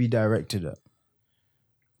it going to be directed at?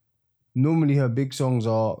 Normally, her big songs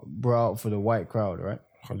are brought out for the white crowd, right?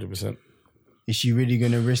 100%. Is she really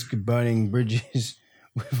going to risk burning bridges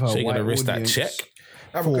with her She ain't white gonna risk that audience check.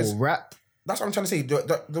 No, for because rap? that's what I'm trying to say.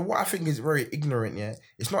 The what I think is very ignorant. Yeah,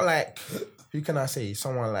 it's not like who can I say?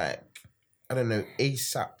 Someone like I don't know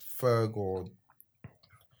ASAP Ferg or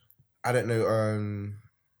I don't know.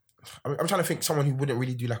 I'm trying to think someone who wouldn't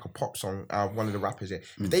really do like a pop song. One of the rappers. Yeah,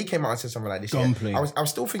 if they came out and said something like this, Gunplay. I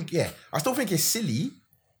still think I still think it's silly,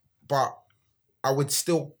 but I would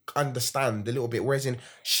still understand a little bit. Whereas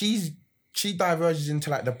she diverges into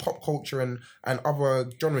like the pop culture and other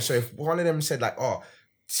genres. So if one of them said like, oh,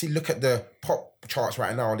 see, look at the pop charts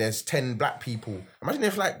right now, there's 10 black people.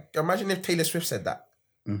 Imagine if Taylor Swift said that.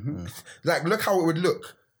 Like, look how it would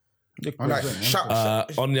look. Like, On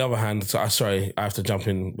the other hand, sorry, I have to jump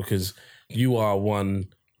in because you are one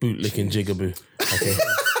bootlicking jigaboo. Okay.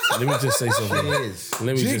 Let me just say something.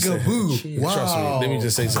 Let me just say, trust me. Let me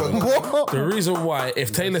just say something. The reason why,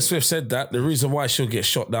 if Taylor Swift said that, the reason why she'll get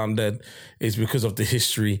shot down dead is because of the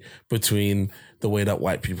history between the way that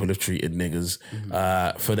white people have treated niggas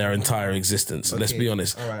for their entire existence. Let's be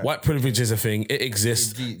honest. right. White privilege is a thing. It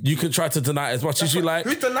exists. You can try to deny it as much as you like.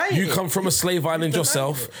 Who's denying You it? come from a slave island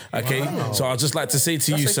yourself. Okay. So I'd just like to say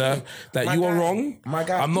to you, sir, that My you are guy, wrong. my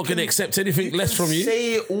guy, I'm not you going to can- accept anything less from you.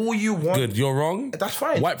 Say all you want. Good, you're wrong. That's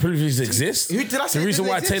fine. White privilege exists. Who did I say The it reason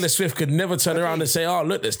didn't why exist? Taylor Swift could never turn around and say, "Oh,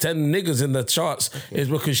 look, there's 10 niggas in the charts," is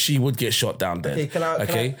because she would get shot down dead. Okay, can I-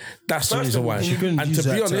 That's the First reason of all, why. she couldn't And use to be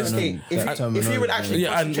that honest, term. If you would actually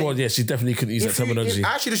yeah, and well, yeah, she definitely couldn't use that terminology.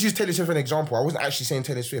 I actually just used Taylor Swift as an example. I wasn't actually saying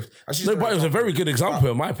Taylor Swift. I just used No, her but it was a very good example,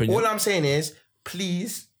 in my opinion. All I'm saying is,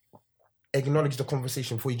 please acknowledge the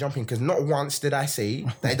conversation before you jump in, because not once did I say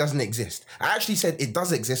that it doesn't exist. I actually said it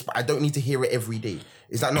does exist, but I don't need to hear it every day.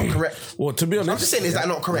 Is that not correct? Well, to be honest, I'm just saying, is that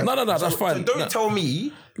not correct? No, that's fine. So don't No. tell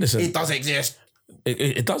me Listen. it does exist.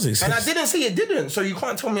 It does exist. And I didn't say it didn't, so you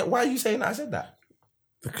can't tell me, why are you saying that I said that?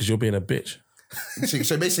 Because you're being a bitch.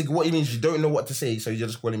 So basically what it means, you don't know what to say, so you're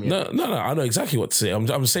just calling me a No, I know exactly what to say.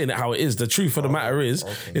 I'm saying it how it is. The truth of the matter is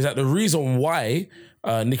that the reason why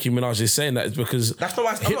Nicki Minaj is saying that is because That's not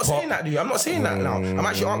why I'm not saying that, dude. I'm not saying that now. I'm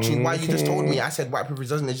actually asking why you just told me I said white privilege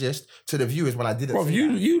doesn't exist to the viewers when I didn't Bro, say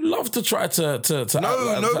you that. you love to try to act No, like,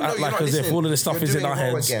 you're not as if listening. all of this stuff You're is in doing our it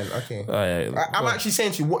wrong heads. again. Okay. I'm Go on. actually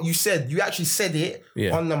saying to you what you said. You actually said it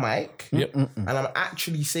Yeah. on the mic. Yep. And I'm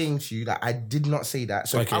actually saying to you that I did not say that.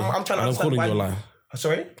 So Okay. I'm trying to And I'm understand calling why you a lie.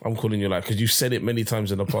 Sorry? I'm calling you a lie because you said it many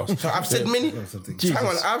times in the past. So I've said many. Hang on,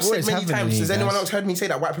 I've What said is many happening times. here, Has anyone guys? else heard me say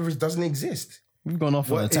that white privilege doesn't exist? We've gone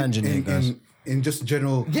off on a tangent here, guys. In just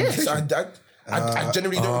general. Yes, conversation. I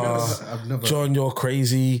generally don't remember. I've never. John, you're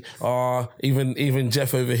crazy. Even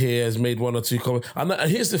Jeff over here has made one or two comments. And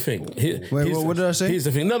here's the thing. What did I say? Here's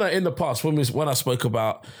the thing. No. In the past, when I spoke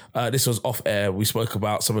about this was off air, we spoke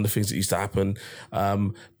about some of the things that used to happen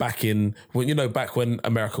back when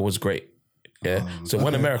America was great. Yeah. So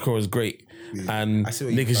when America was great, and see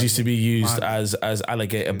what you're niggas used to be used as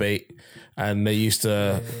alligator bait, and they used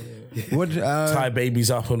to tie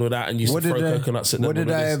babies up and all that, and used to throw coconuts at them. What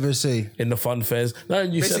did I ever say? In the fun fairs? No,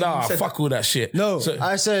 you Basically, said, you said fuck all that shit. No, So-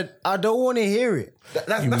 I said I don't want to hear it.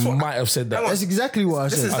 That's you what might have said that. Hang on. That's exactly what I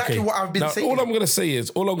This said. is exactly what I've been Now, saying. all I'm gonna say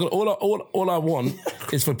is all I want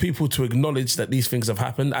is for people to acknowledge that these things have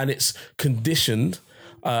happened, and it's conditioned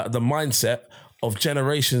the mindset of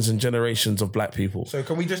generations and generations of black people. So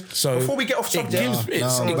can we just So before we get off subject?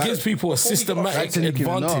 it gives people a systematic Nicki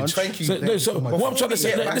Minaj. advantage. Thank you. So what I'm trying to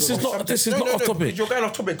say, this is not off topic. You're going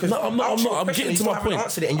off topic because No, I'm not. I'm getting to my point.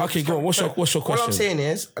 Okay, go on. What's your question? All I'm saying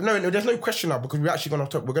is, no, there's no question now because we're actually going off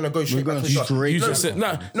topic. We're going to go straight back to the shot. straight You just said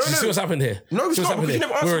no. See what's happened here. No, it's See what's not, happened because you here.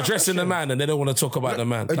 never answered We're my addressing the question. man, and they don't want to talk about the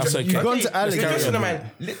man. That's okay. You've gone to Alex. You're addressing the Carry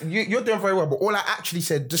man. You're doing very well, but all I actually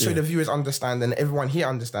said, just so the viewers understand and everyone here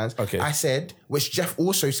understands, Okay. I said, which Jeff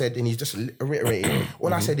also said, and he's just reiterated.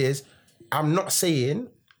 All I said is, I'm not saying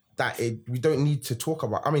that we don't need to talk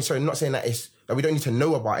about. I mean, sorry, not saying that we don't need to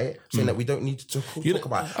know about it. Saying that we don't need to talk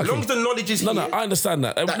about it. As long as the knowledge is No, here. I understand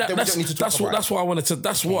that. then we don't need to talk about That's what I wanted to.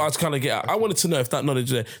 That's what I was kind of get at. I wanted to know if that knowledge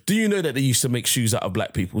is there. Do you know that they used to make shoes out of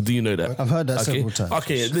black people? Do you know that? I've heard that several times.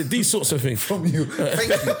 Okay, these sorts of things. Thank you.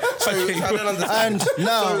 So I don't understand. And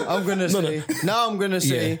now I'm gonna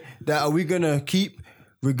say that are we gonna keep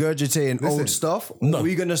regurgitating old stuff, or are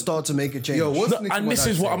we gonna start to make a change? Yo, what's No, and this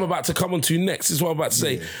is what I'm about to come on to next. This is what I'm about to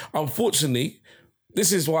say. Unfortunately,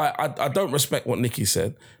 this is why I don't respect what Nicki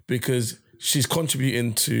said, because she's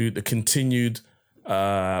contributing to the continued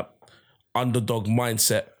underdog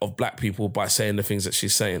mindset of black people by saying the things that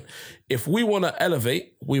she's saying. If we want to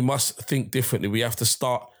elevate, we must think differently. We have to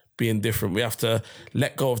start being different. We have to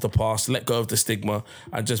let go of the past, let go of the stigma,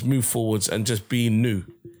 and just move forwards and just be new.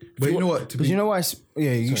 But you know what? But you know why?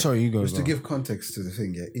 You go. Just to give context to the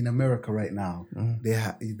thing, yeah. In America right now, they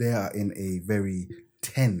are in a very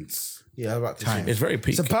tense. Yeah, about time. It's very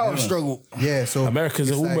peak. It's a power struggle. Yeah, so America's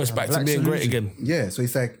it's almost back to being great again. Yeah, so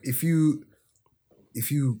it's like if you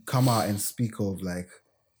come out and speak of like,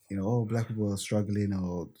 black people are struggling,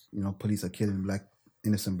 or police are killing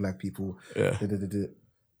innocent black people. Yeah.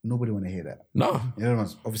 Nobody want to hear that. No.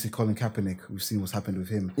 Obviously Colin Kaepernick, we've seen what's happened with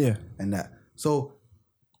him. Yeah. And that. So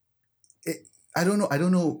I don't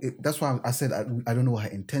know. That's why I said I don't know what her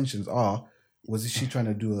intentions are. Was she trying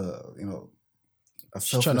to do a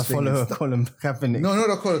She's trying to follow her Colin Kaepernick. No,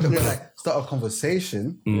 not Colin Kaepernick. Like start a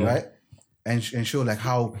conversation, right? And show like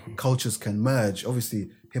how cultures can merge. Obviously,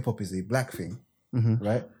 hip hop is a black thing,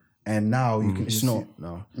 right? And now you can. It's not.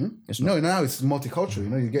 No. It's not. No, now it's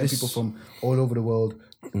multicultural. You get people from all over the world,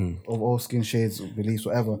 of all skin shades, beliefs,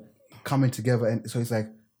 whatever, coming together. And so it's like,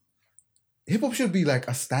 hip hop should be like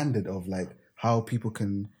a standard of like how people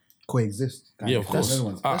can coexist. Yeah, of course. So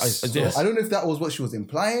I don't know if that was what she was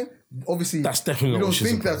implying. Obviously, that's definitely we not don't what she's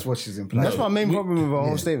think implying. that's what she's implying. That's my main problem with her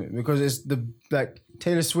whole statement, because it's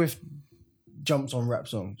Taylor Swift jumps on rap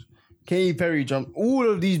songs. Katy Perry jumped. All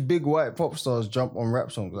of these big white pop stars jump on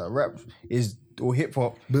rap songs. Like rap or hip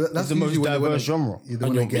hop. But that's the most usually when they diverse genre. You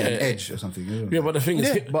don't want to get an edge or something. Yeah, but the thing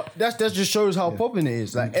is, But that just shows how popping it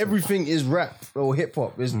is. Like everything is rap or hip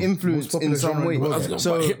hop. Is influenced in some way.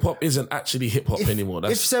 so hip hop isn't actually hip hop anymore.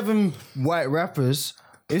 If seven white rappers,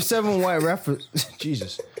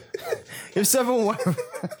 Jesus, if seven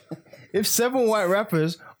white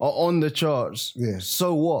rappers are on the charts,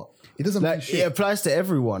 so what? It doesn't mean like shit. it applies to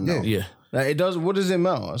everyone now. Yeah. Like it does. What does it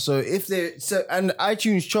matter? So if and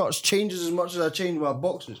iTunes charts changes as much as I change my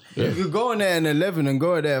boxes. Yeah. If you go on there at 11 and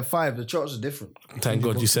go there at 5, the charts are different. Thank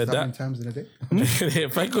God you said How many that. times in a day? Yeah,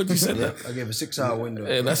 thank God you said that. I gave a 6-hour window.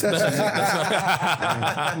 Yeah, that's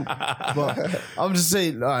But I'm just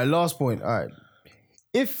saying. All right, last point. All right,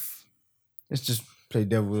 if let's just play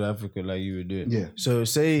devil's advocate like you were doing. Yeah. So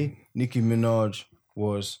say Nicki Minaj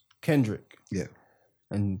was Kendrick, Yeah,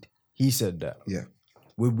 and he said that. yeah.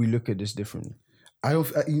 Would we look at this differently?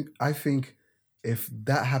 I think if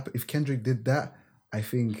that happened, if Kendrick did that, I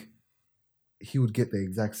think he would get the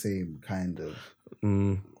exact same kind of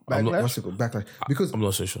backlash. Because I'm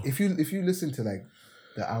not so sure. if you listen to like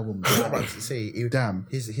the album, I'm about to say, damn,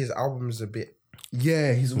 his album's a bit.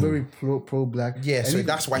 yeah, he's very pro black. Yeah, And so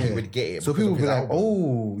that's why he would get it. So because people of would be his like, album.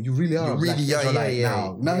 "Oh, you really are, You really black are, Israelite yeah.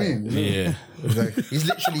 now." Know what I mean? Yeah. Like, He's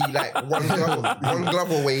literally like one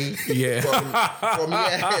glove away. Yeah. From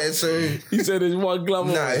so He said there's one glove.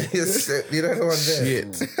 nah, it's, you don't know what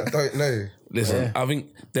there. Shit. I don't know. Listen, I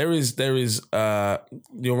think there is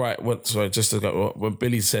you're right. Just to go, when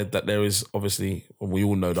Billy said that there is obviously, we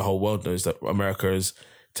all know, the whole world knows that America has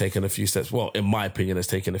taken a few steps. Well, in my opinion, has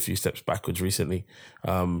taken a few steps backwards recently.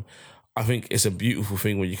 I think it's a beautiful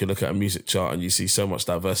thing when you can look at a music chart and you see so much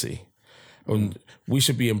diversity. And we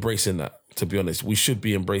should be embracing that, to be honest. We should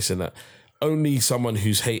be embracing that. Only someone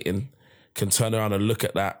who's hating can turn around and look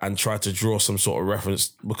at that and try to draw some sort of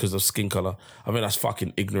reference because of skin color. I mean, that's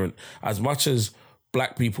fucking ignorant. As much as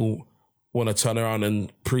black people want to turn around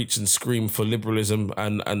and preach and scream for liberalism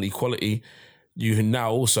and equality, you now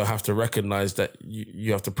also have to recognize that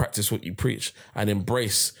you have to practice what you preach and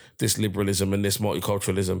embrace this liberalism and this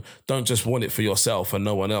multiculturalism. Don't just want it for yourself and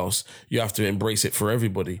no one else. You have to embrace it for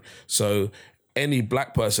everybody. So any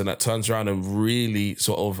black person that turns around and really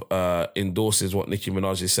sort of endorses what Nicki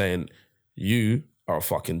Minaj is saying, you are a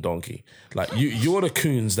fucking donkey. Like you're the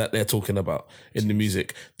coons that they're talking about in the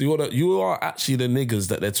music. You are actually the niggas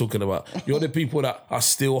that they're talking about. You're the people that are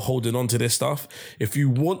still holding on to this stuff. If you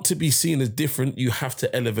want to be seen as different, you have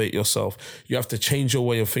to elevate yourself. You have to change your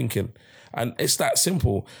way of thinking. And it's that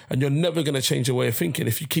simple. And you're never going to change your way of thinking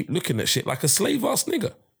if you keep looking at shit like a slave-ass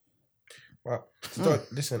nigga. Well,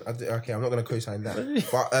 listen, okay, I'm not going to co-sign that.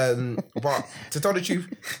 But to tell the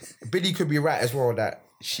truth, Billy could be right as well that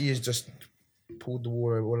she is just pulled the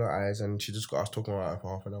water over all her eyes and she just got us talking about it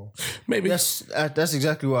for half an hour. Maybe. That's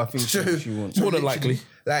exactly what I think she wants. More than likely.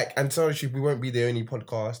 Like, and to tell the truth, we won't be the only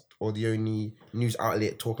podcast or the only news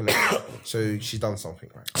outlet talking about it. So she's done something,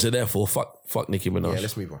 right? So therefore, fuck Nicki Minaj. Yeah,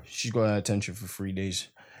 let's move on. She's got our attention for 3 days.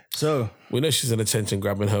 So we know she's an attention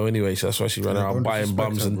grabbing hoe anyway, so that's why she ran around buying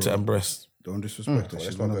bums and breasts. don't disrespect her.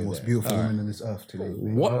 She's one of the most beautiful women on this earth today.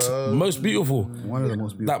 What? Most beautiful? One of the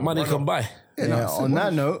most beautiful. That money can buy. on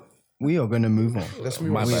that note, we are going to move on. Let's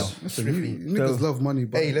move My on. bad. Listen, niggas love money,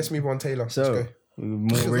 but Hey, let's move on, Taylor. So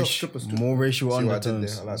Let's go. more racial See what I did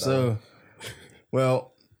undertones. there? I like that So,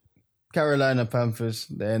 well, Carolina Panthers,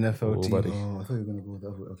 the NFL team. buddy. Oh, I thought you were gonna go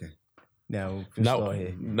that way. Okay. Now we'll start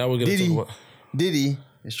here. Now we're going to talk about Diddy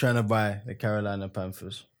is trying to buy the Carolina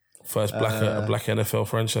Panthers. first black NFL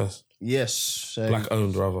franchise. Yes, Black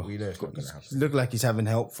owned, rather. We know it's not going to happen. look like he's having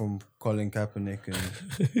help from Colin Kaepernick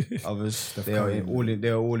and others. They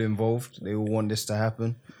are all involved. They all want this to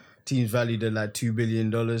happen. Team's valued at like $2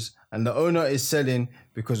 billion, and the owner is selling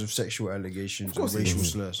because of sexual allegations and racial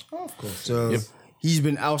slurs. Of course. So he's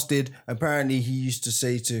been ousted. Apparently, he used to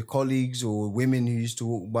say to colleagues or women who used to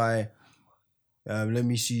walk by, "Let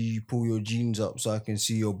me see you pull your jeans up so I can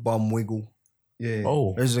see your bum wiggle." Yeah.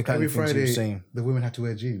 Oh, Those are the kind Every of things he Friday, was saying. the women had to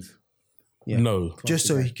wear jeans. no. Just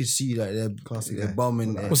so he could see like their guy. bum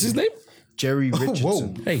and What's his name? Jerry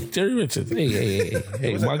Richardson. Hey, Jerry Richards.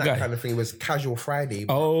 Hey, my That guy. kind of thing. It was casual Friday.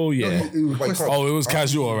 Oh, yeah. Oh, it was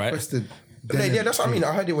casual, all right. Requested Yeah, that's what I mean.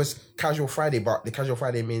 I heard it was casual Friday, but the casual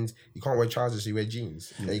Friday means you can't wear trousers, so you wear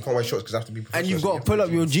jeans. And you can't wear shorts because they have to be And professional. you've so got you to pull have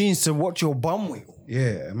up your jeans to watch your bum wiggle.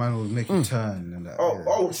 Yeah, a man will make you turn and that.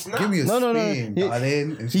 Oh, snap. Give me a No. spin,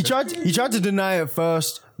 darling. He tried to deny it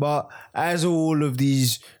first, But as all of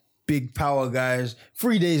these big power guys,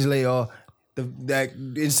 3 days later,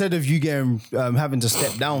 instead of you getting having to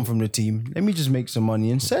step down from the team, let me just make some money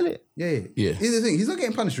and sell it. Yeah. Yeah. Here's the thing. He's not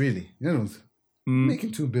getting punished, really. You know,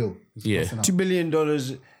 making $2 billion. Yeah. $2 billion.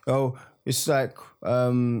 Oh, it's like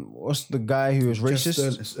what's the guy who was racist?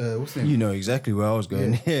 What's his name? You know exactly where I was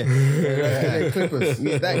going. Yeah, Clippers.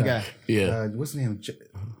 that guy. Yeah. What's his name?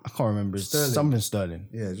 I can't remember. It's Sterling. something Sterling.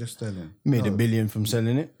 Yeah, just Sterling. Made $1 billion from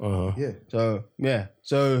selling it. Yeah. So yeah.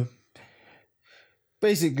 So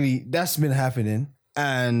basically, that's been happening,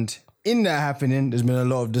 and in that happening, there's been a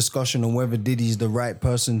lot of discussion on whether Diddy's the right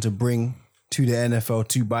person to bring to the NFL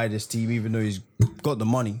to buy this team, even though he's got the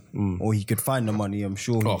money or he could find the money. I'm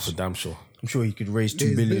sure. Oh, for damn sure. I'm sure he could raise $2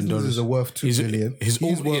 His billion. businesses are worth $2 billion. He's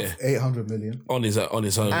He's all- worth $800 million. On his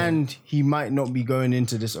own. And he might not be going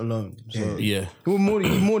into this alone. So Yeah. he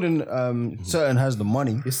more than certain has the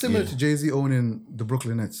money. It's similar to Jay-Z owning the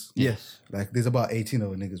Brooklyn Nets. Yes. Like, there's about 18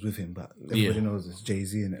 other niggas with him, but everybody knows it's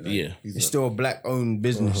Jay-Z in it. Like, Yeah. It's still a black-owned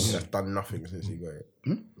business. That's done nothing since he got it.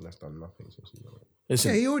 That's done nothing since he got it.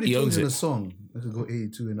 Listen, Yeah, he already told owns you in it. a song. I could go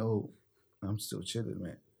 82-0. I'm still chilling,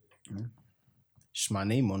 man. Just my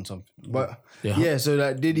name on something. But Yeah. yeah, so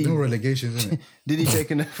that Diddy No relegations, isn't it? Diddy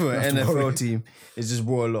taking over an to worry. NFL team, it's just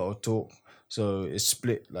brought a lot of talk. So it's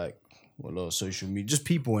split like a lot of social media, just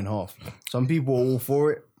people in half. Some people are all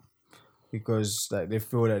for it because like they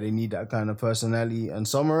feel that they need that kind of personality, and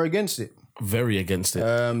some are against it. Very against it.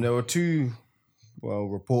 There were two,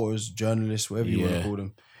 reporters, journalists, whatever you want to Yeah. call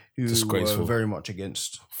them, who Disgraceful. were very much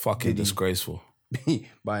against Fucking Diddy disgraceful.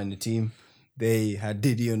 buying the team. They had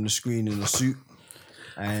Diddy on the screen in a suit.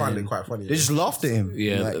 I find it quite funny. They just laughed at him.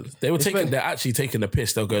 Yeah, Like, they're actually taking the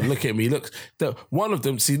piss. They'll go, look at me. Look, one of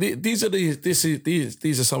them. See, these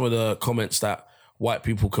are some of the comments that white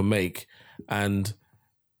people can make, and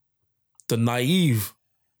the naive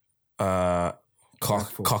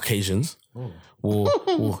Caucasians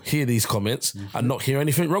will hear these comments and not hear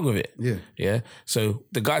anything wrong with it. Yeah. So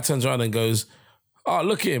the guy turns around and goes, "Oh,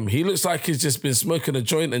 look at him. He looks like he's just been smoking a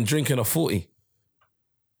joint and drinking a 40."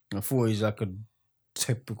 I thought he's like a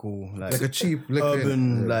typical Like a cheap liquor.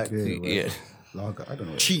 urban Yeah. Lager. I don't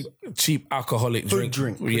know. cheap Alcoholic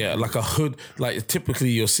drink. Yeah, like a hood. Like typically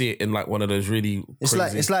you'll see it in like one of those really It's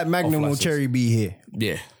like Magnum or off-license. Cherry B here.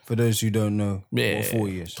 Yeah. For those who don't know, Yeah. what 4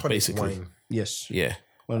 years. Basically. wine. Yes, Yeah.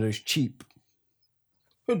 one of those cheap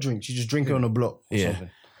hood drinks. You just drink it on a block or Yeah. something.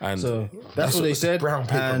 And So that's what they said. Brown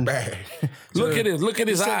paper and bag. look at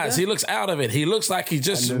his eyes. He looks out of it. He looks like he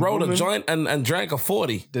just And the rolled a woman- joint and drank a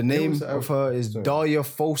 40. the name was- of her is Dahlia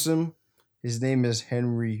Folsom. His name is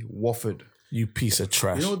Henry Wofford. You piece of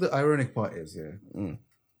trash. You know what the ironic part is, yeah?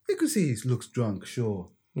 You could see he looks drunk, sure.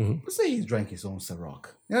 But say he's drank his own Ciroc.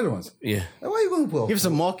 The other ones. Yeah. Like, why are you going to put Give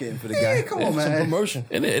some marketing for the guy. Yeah, come on, Some man. promotion.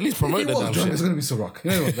 And at least If promote he the was damn drunk, shit. it's going to be Ciroc.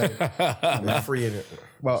 You know what, like, They're free in it.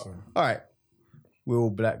 Well, all right. We're all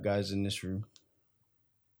black guys in this room.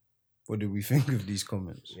 What do we think of these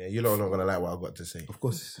comments? Yeah, you lot are not gonna like what I've got to say. Of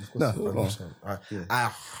course. No. Of course. 100%. I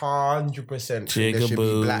 100% think there should be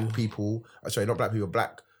Jigaboo. black people. Sorry, not black people.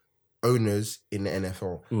 Black owners in the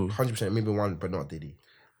NFL. 100%. Maybe one, but not Diddy.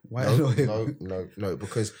 Why not him? No.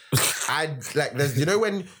 Because I like. There's, you know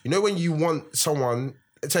when you want someone.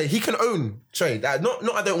 Sorry, he can own. Sorry, not.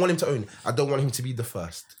 I don't want him to own. I don't want him to be the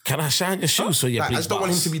first. Can I shine your shoes for you, Like, I please, just don't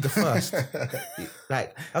want him boss? to be the first.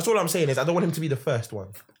 Like, that's all I'm saying is I don't want him to be the first one.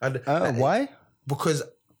 And Why? because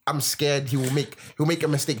I'm scared he will make a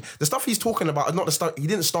mistake. The stuff he's talking about is not the stuff. He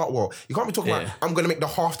didn't start well. You can't be talking Yeah. about I'm gonna make the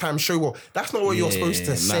halftime show well. That's not what you're supposed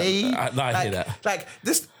to say. I hear that. Like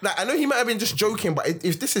this. Like I know he might have been just joking, but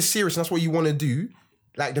if this is serious and that's what you want to do,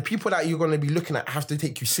 like the people that you're gonna be looking at have to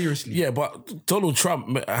take you seriously. Yeah, but Donald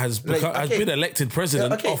Trump has been elected president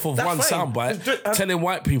Yeah, okay, off of that's one fine. soundbite telling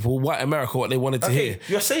white people, white America, what they wanted to hear.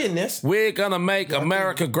 You're saying this. We're gonna make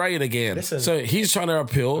America great again. Listen. So he's trying to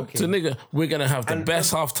appeal to nigga. We're gonna have the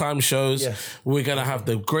best halftime shows. Yeah. We're gonna have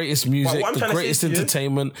the greatest music, what I'm the trying to say greatest to you-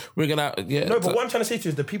 entertainment. We're gonna No, but what I'm trying to say to you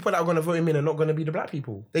is the people that are going to vote him in are not going to be the black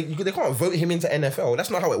people. They can't vote him into NFL. That's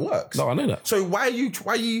not how it works. No, I know that. So why are you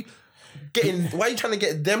trying to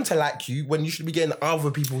get them to like you when you should be getting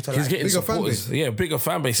other people to He's like getting Bigger fan supporters. base. Yeah, bigger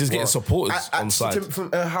fan base. He's getting supporters on side.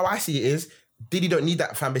 From how I see it is, Diddy don't need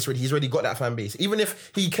that fan base already. He's already got that fan base. Even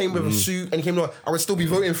if he came with a suit and he came on, I would still be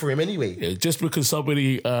voting for him anyway. Yeah, just because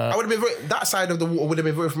somebody, I would have been voting, that side of the water would have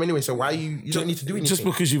been voting for him anyway. So why you don't need to do anything? just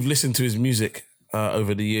because you've listened to his music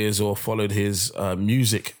over the years or followed his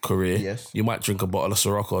music career, Yes. you might drink a bottle of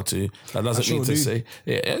Ciroc or two. That doesn't mean to say,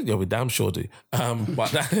 yeah, we damn sure do.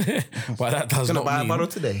 But that does Gonna not buy a mean bottle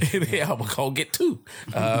today. yeah, I'll get two.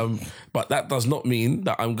 But that does not mean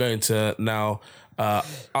that I'm going to now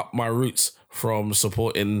up my roots from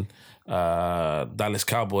supporting Dallas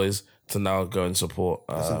Cowboys to now go and support.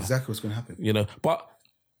 That's exactly what's going to happen. You know, but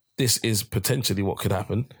this is potentially what could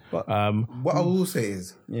happen. But what I will say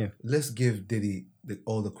is, let's give Diddy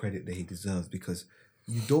all the credit that he deserves, because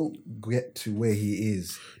you don't get to where he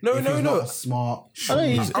is. No. Not smart.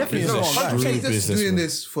 He's definitely a smart guy. He's just doing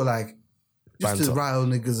this for like just to rile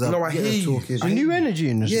niggas up. No, I hear you. There's a new energy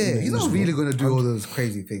in this. Yeah, he's not really going to do all those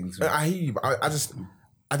crazy things. Man. I hear you, but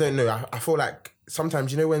I don't know. I feel like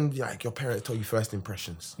sometimes, you know, when like your parents tell you first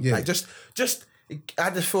impressions, like just I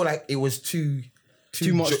just feel like it was too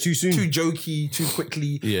much, too soon, too jokey, too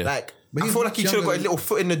quickly. Yeah. Like, but I feel like he should have got a little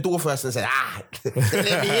foot in the door first and said, let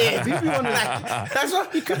me in. That's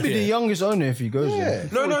what He could be the youngest owner if he goes there.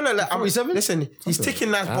 No. Like, 47? Listen, he's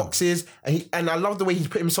ticking those boxes, and I love the way he's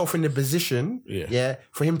put himself in the position. Yeah.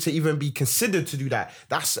 For him to even be considered to do that,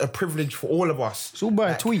 that's a privilege for all of us. It's all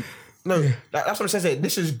by a tweet. No, that's what I'm saying.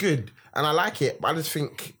 This is good, and I like it. But I just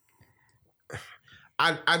think,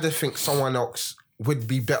 I just think someone else would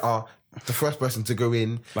be better. The first person to go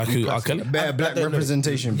in, Like who? R. Kelly? Better black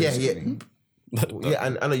representation. Basically. Yeah,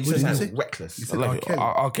 and I know you said something reckless. Like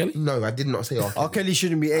R. Kelly? No, I did not say R. R. Kelly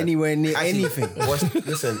shouldn't be anywhere near anything.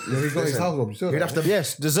 Listen, He got his house robbed. we'd have to,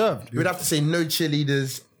 Yes, deserved. we'd have to say no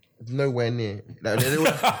cheerleaders, nowhere near. Like, they would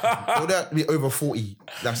have to be over 40.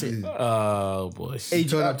 That's it. Oh, boy. He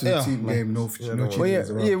turned up to the team game, no Well,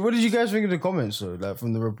 cheerleaders around. what did you guys think of the comments though, like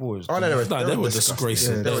from the reporters? Oh, no, They were disgusting.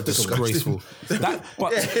 disgraceful. Yeah, They were disgraceful.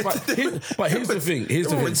 But here's the thing. Here's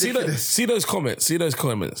the thing. See those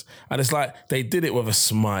comments. And it's like they did it with a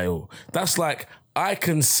smile. That's like, I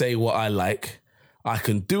can say what I like. I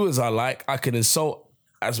can do as I like. I can insult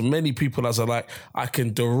as many people as I like. I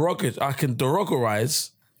can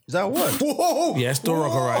derogorize. Is that what? Whoa! Yes,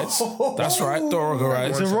 derogorize. That's right,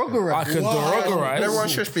 derogorize. Derogorize. I can derogorize. Everyone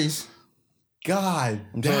shush, please. God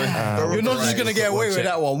damn. You're not just gonna get away with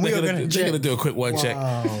that one. They're gonna do a quick one check.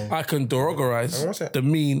 I can derogorize, What's that?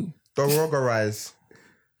 demean. Derogorize.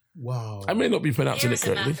 Wow. I may not be pronouncing it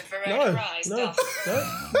correctly. There's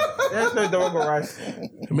no derogorize.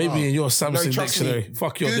 Maybe in your Samsung trust dictionary. me.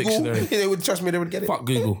 Fuck your Google, dictionary. they would trust me, they would get it. Fuck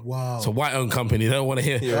Google. Wow. It's a white-owned company. They don't want to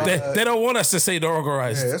hear. They don't want us to say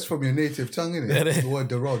derogorize. Hey, that's from your native tongue, isn't it? The word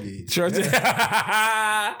derogi.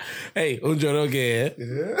 Hey, unjoroge.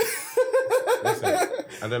 Yeah?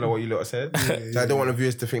 I don't know what you lot said. I don't want the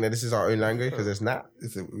viewers to think that this is our own language because it's not.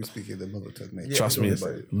 We speak in the mother tongue, mate. Trust me, it's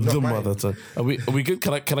Not the mine. mother tongue. Are we good?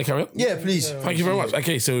 Can I carry on? Yeah, please. Thank you very much.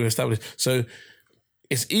 Okay, so we're established. So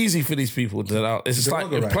it's easy for these people to it's just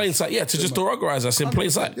like in Derogorize. plain sight. Yeah, to just derogorize us in plain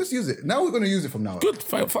sight. Just use it. Now we're going to use it from now on. Good.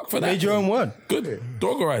 Fuck for that. Made your own word. Good.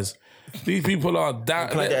 Derogorize. These people are down.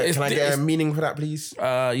 Can I get a meaning for that, please?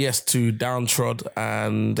 Yes, to downtrod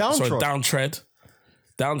and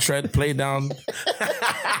downtread, play down,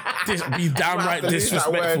 be downright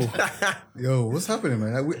disrespectful. Yo, what's happening,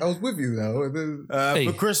 man? I was with you now. Hey.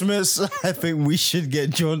 For Christmas, I think we should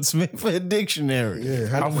get John Smith a dictionary.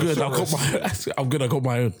 Yeah, I'm good. I got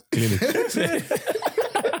my own. Clearly.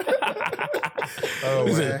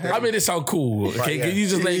 Listen, I made it sound cool. Okay, can you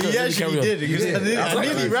just let He me carry actually on? did because I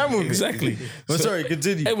nearly ran with it. Exactly. But sorry,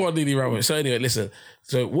 continue. Everyone nearly ran with it. So anyway, listen.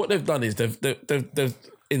 So what they've done is they've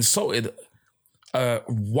insulted a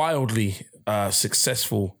wildly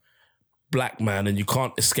successful black man, and you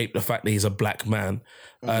can't escape the fact that he's a black man.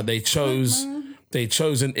 They chose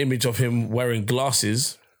an image of him wearing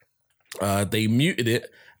glasses. They muted it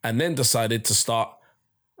and then decided to start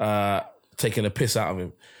taking a piss out of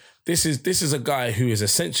him. This is a guy who is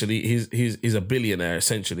essentially he's a billionaire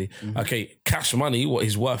essentially. Okay, cash money, what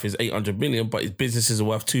he's worth is 800 million, but his businesses are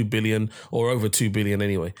worth 2 billion or over 2 billion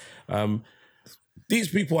anyway. These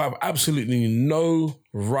people have absolutely no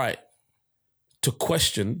right to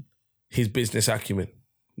question his business acumen.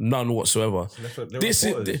 None whatsoever.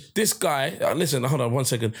 This guy. Listen, hold on 1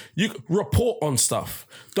 second. You report on stuff.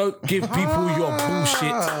 Don't give people your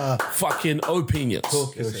bullshit fucking opinions.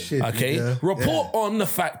 shit, Okay, yeah. report on the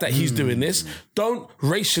fact that he's doing this. Don't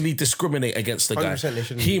racially discriminate against the guy. 100% they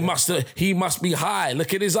shouldn't He must be high.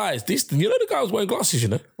 Look at his eyes. You know the guy was wearing glasses. You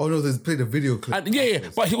know. Oh no, they played a video clip.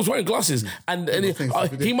 And but he was wearing glasses, and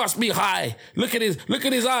he must be high. Look at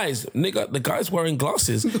his eyes, nigga. The guy's wearing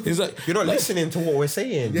glasses. He's like, You're not listening to what we're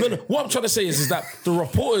saying. no. What I'm trying to say is that the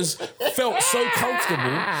reporters felt so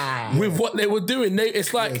comfortable with what they were doing.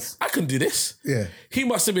 It's like, I can do this. Yeah. He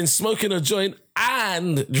must have been smoking a joint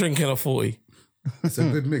and drinking a 40. It's a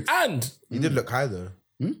good mix. And You did look high though.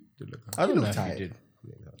 I don't know if he did.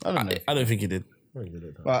 I don't know. I don't think he did.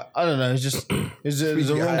 But I don't know. It's just it's a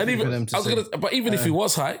wrong And thing for even them to say. but even if he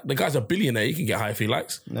was high, the guy's a billionaire. He can get high if he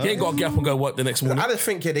likes. He ain't got to get up and go work the next morning. I just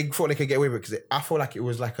think they thought they could get away with it because I feel like it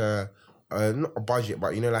was like a not a budget,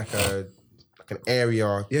 but like an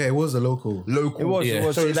area. Yeah, it was a local. It was. Yeah. It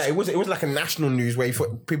was. So like, it was like a national news where people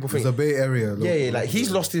It think was a Bay Area. Local. yeah, like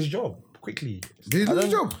he's lost his job quickly. Did he lose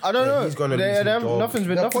his job? I don't know. He's gonna lose his job. Nothing's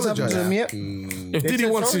They happened to apologise. him yet. If Diddy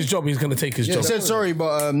wants his job, he's going to take his He job. said sorry,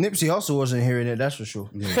 but Nipsey Hussle wasn't hearing it. That's for sure.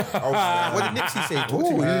 What did Nipsey say? Talk to me.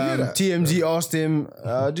 you didn't hear that? TMZ asked him,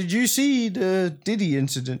 "Did you see the Diddy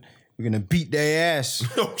incident? We're gonna beat their ass."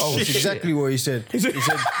 Oh, that's exactly what he said. He said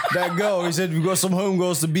that girl. He said we got some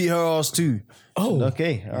homegirls to beat her ass too. Oh,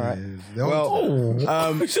 okay, all right. Well,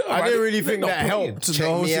 I didn't really think that helped the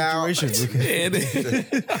whole me out. situation.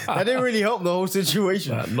 I didn't really help the whole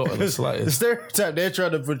situation. Not in the The slightest. stereotype they're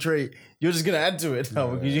trying to portray, you're just gonna add to it now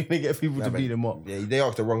because you're gonna get people to beat them up. Yeah, they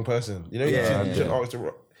asked the wrong person. You know, you should ask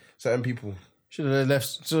the certain people. Should have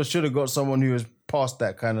left. So should have got someone who was past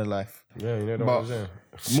that kind of life. Yeah, you know what But I'm saying.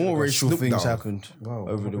 more racial Snoop things Dogg. happened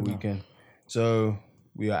over the weekend. So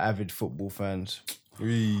we are avid football fans.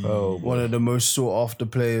 Oh, One of the most sought after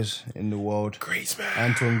players in the world, Griezmann.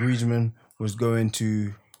 Antoine Griezmann, was going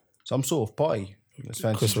to some sort of party. Let's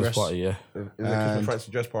fancy Christmas dress. party, yeah. Is it Christmas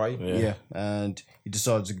fancy dress party? Yeah, and he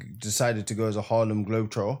decided to go as a Harlem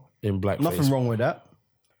Globetrotter. In blackface. Nothing wrong with that.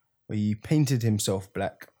 But he painted himself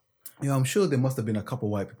black. Yeah, I'm sure there must have been a couple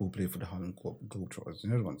white people who played for the Harlem Globetrotters. You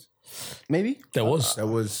know the ones? Maybe. There was. There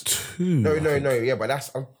was two. no. Yeah, but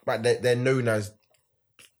but they're known as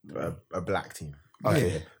a black team.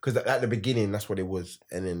 Okay, because at the beginning that's what it was,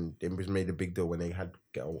 and then it was made a big deal when they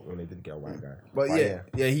did get a white guy. But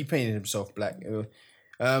yeah, he painted himself black.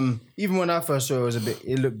 Even when I first saw it,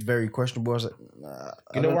 it looked very questionable. I was like,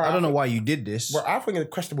 I don't know why you did this. Well, I think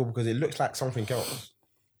it's questionable because it looks like something else.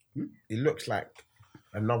 It looks like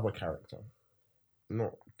another character,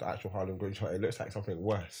 not the actual Harlem Globetrotter. It looks like something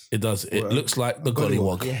worse. It does. It looks like the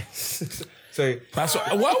Gollywog. Yes. So That's why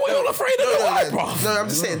are we all afraid of the white, bro? no, I'm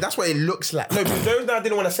just saying that's what it looks like. No, because those I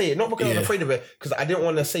didn't want to say it, not because I was afraid of it, because I didn't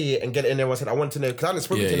want to say it and get it in there. I said I wanted to know because I hadn't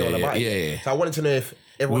spoken to anyone about it. So I wanted to know if We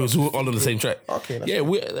everyone was all on the same track. Okay, that's yeah,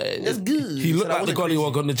 it's good. He looked So that like the wasn't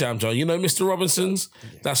Gollywog on the Jam Jar. You know, Mr. Robinsons.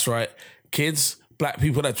 That's right, kids. Black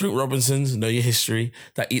people that drink Robinsons, know your history.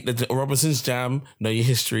 That eat the Robinsons jam, know your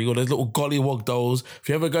history. Or those little Gollywog dolls. If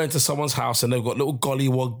you ever go into someone's house and they've got little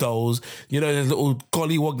Gollywog dolls, you know, there's little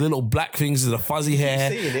Gollywog, the little black things with the fuzzy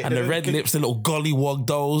hair and the red lips, the little Gollywog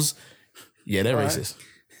dolls. Yeah, they're racist.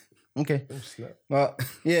 Okay. Well,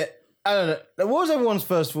 yeah, I don't know. What was everyone's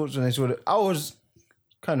first thoughts when they saw it? I was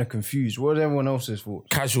kind of confused. What was everyone else's thoughts?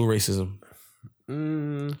 Casual racism.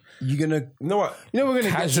 You gonna? You know what? We're gonna get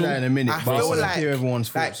to Casual- that in a minute. I But I feel want to like- hear everyone's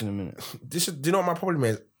thoughts like- in a minute. Do you know what my problem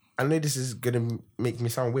is? I know this is gonna make me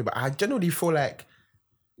sound weird, but I generally feel like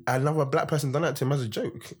another black person done that to him as a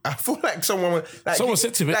joke. I feel like someone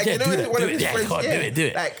Said to him, like, yeah, you know, do that, one do of it, his yeah, friends, go on, do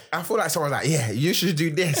it. Like I feel like someone's like, yeah, you should do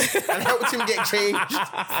this, and helped him get changed.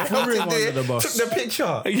 And helped Threw him him do under it, the bus. took the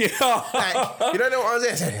picture. Yeah. Like, you don't know what I was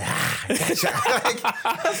there. I said,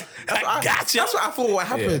 gotcha. Gotcha. That's what I thought what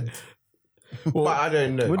happened. But I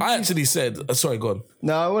don't know. I actually said, sorry, go on.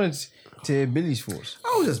 No, I wanted to hear Billy's thoughts.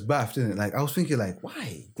 I was just baffed, didn't it? Like I was thinking, like,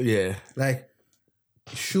 why? Yeah. Like,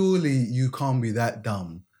 surely you can't be that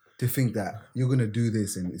dumb to think that you're gonna do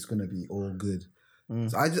this and it's gonna be all good.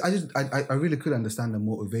 So I really couldn't understand the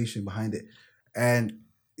motivation behind it, and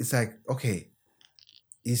it's like, okay,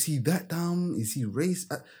 is he that dumb? Is he race?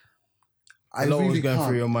 I A lot was really going can't.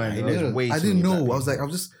 through your mind, I, right? There's way I too didn't many know. black I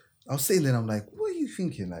was sitting there. And I'm like, what are you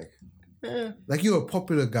thinking? Like you're a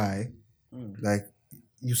popular guy. Like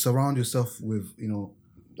you surround yourself with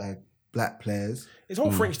like black players. His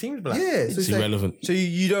whole French team's black. Yeah, so It's it's like, irrelevant. So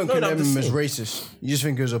you don't No, condemn I'm him just as saying. racist. You just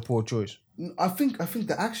think it was a poor choice. I think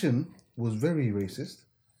the action was very racist,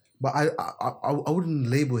 but I wouldn't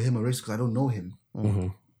label him a racist because I don't know him,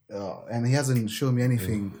 and he hasn't shown me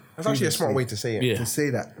anything. That's actually a smart way to say it. Yeah. to say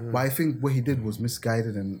that. But I think what he did was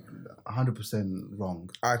misguided and 100% wrong.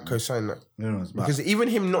 I co-sign that. But Because even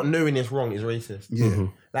him not knowing it's wrong is racist. yeah,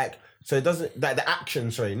 Like, so it doesn't, like the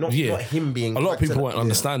action, sorry, not Yeah. him being. A lot of people correct. won't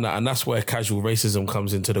understand that, and that's where casual racism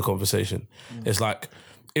comes into the conversation. It's like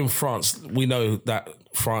in France, we know that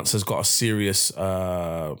France has got a serious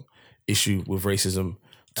issue with racism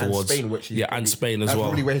And towards Spain, which is and Spain as that's well.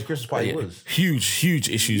 probably where his Christmas party was. Huge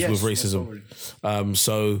issues with racism.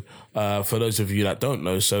 So for those of you that don't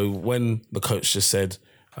know, so when the coach just said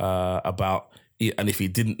about, and if he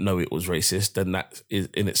didn't know it was racist, then that is,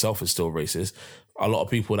 in itself is still racist. A lot of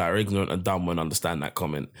people that are ignorant and dumb won't understand that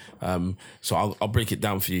comment. So I'll break it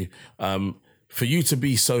down for you. For you to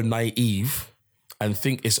be so naive and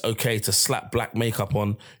think it's okay to slap black makeup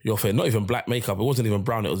on your face. Not even black makeup. It wasn't even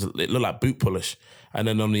brown. It looked like boot polish. And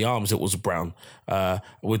then on the arms, it was brown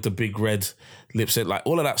with the big red lipstick. Like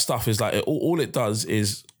all of that stuff is like, all it does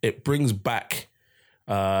is it brings back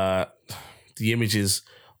the images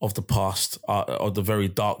of the past, of the very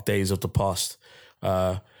dark days of the past.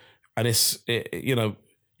 And you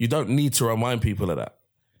don't need to remind people of that.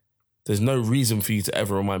 There's no reason for you to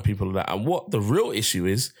ever remind people of that. And what the real issue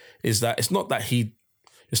is that it's not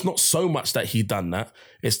so much that he done that,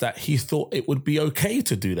 it's that he thought it would be okay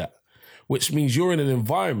to do that, which means you're in an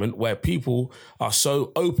environment where people are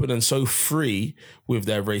so open and so free with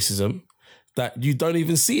their racism that you don't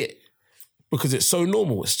even see it because it's so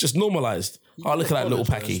normal. It's just normalized. I'll look at that little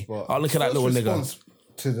packy. I'll look at that little nigga.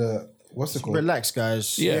 To the, what's it called? Relax,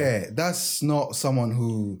 guys. Yeah, that's not someone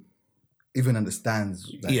who even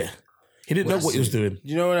understands. Like, yeah. He didn't know what he was doing.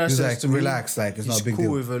 You know what I said? He's like, relax, like it's not a big cool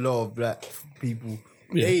deal. with a lot of black people.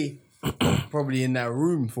 Yeah. They probably in that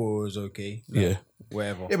room for it was okay. Yeah.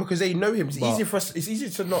 Whatever. Yeah, because they know him. It's easy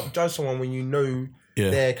to not judge someone when you know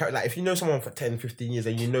their character. Like if you know someone for 10, 15 years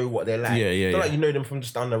and you know what they're like. Not like you know them from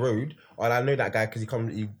just down the road. Or I know that guy because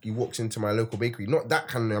he walks into my local bakery. Not that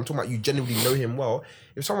kind of. I'm talking about you genuinely know him well.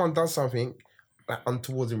 If someone does something like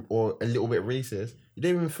untowards him or a little bit racist, you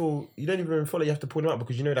don't even feel like you have to pull them out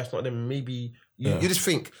because you know that's not them. Maybe you just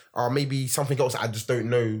think, maybe something else I just don't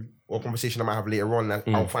know, or a conversation I might have later on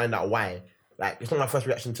and I'll find out why. Like it's not my first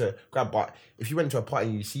reaction to grab, but if you went to a party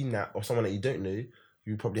and you've seen that or someone that you don't know,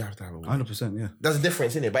 you probably have to have a 100%, yeah. There's a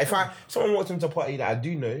difference in it. But if someone walked into a party that I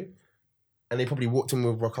do know, and they probably walked in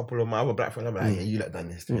with a couple of my other black friends, I'm like, yeah, you lot done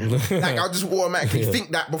this. Like I'll just automatically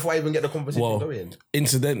think that before I even get the conversation going.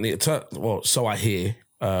 Incidentally, so I hear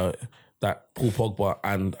that Paul Pogba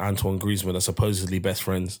and Antoine Griezmann are supposedly best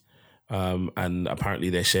friends, and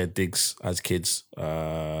apparently they shared digs as kids.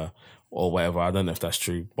 Or whatever. I don't know if that's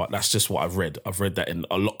true, but that's just what I've read. I've read that in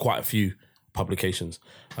quite a few publications,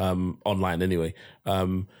 online anyway.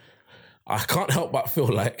 I can't help but feel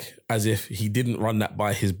like as if he didn't run that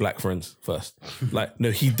by his black friends first. Like,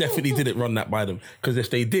 no, he definitely didn't run that by them. Because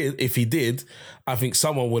if he did, I think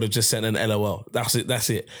someone would have just sent an LOL. That's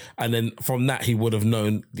it. And then from that, he would have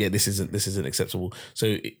known, this isn't acceptable.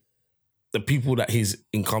 So the people that he's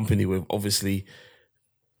in company with obviously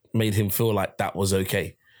made him feel like that was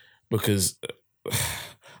okay. Because,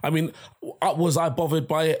 I mean, was I bothered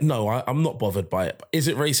by it? No, I'm not bothered by it. Is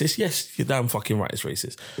it racist? Yes, you're damn fucking right, it's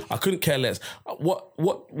racist. I couldn't care less. What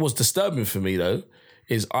was disturbing for me, though,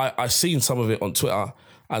 is I seen some of it on Twitter,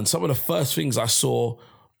 and some of the first things I saw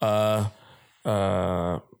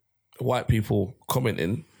white people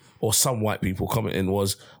commenting, or some white people commenting,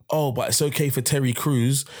 was, but it's okay for Terry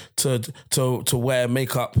Crews to wear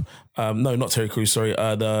makeup. No, not Terry Crews, sorry.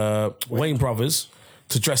 The Wayne brothers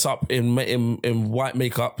to dress up in white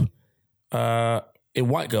makeup in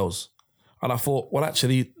white girls. And I thought, well,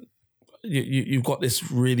 actually, you've got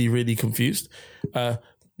this really, really confused.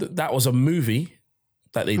 That was a movie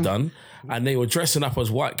that they done, and they were dressing up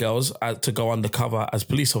as white girls to go undercover as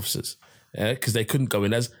police officers, because they couldn't go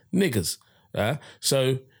in as niggers.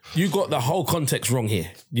 So you got the whole context wrong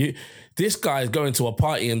here. This guy is going to a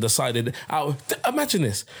party and decided, imagine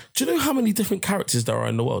this. Do you know how many different characters there are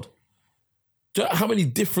in the world? Do you know how many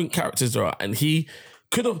different characters there are? And he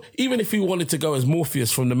could have, even if he wanted to go as Morpheus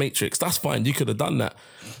from The Matrix, that's fine. You could have done that.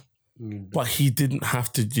 But he didn't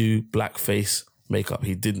have to do blackface makeup.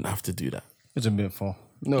 He didn't have to do that. It's a bit for.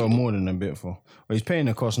 No, more than a bit for. Well, he's paying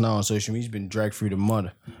the cost now on social media. He's been dragged through the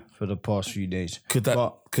mud for the past few days. Could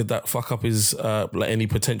that fuck up his any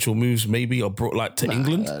potential moves maybe, or brought to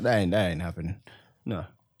England? That ain't happening. No,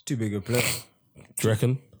 too big a player. Do you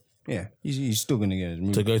reckon? Yeah, he's still gonna get his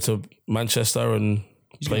move. To go to Manchester and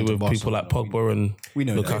play with people like Pogba and we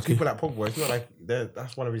know Lukaku. People like Pogba, it's not like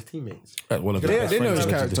that's one of his teammates. One of they know his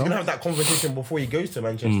character. He's gonna have that conversation before he goes to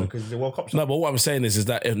Manchester because the World Cup's. No, but what I'm saying is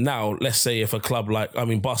that if now, let's say if a club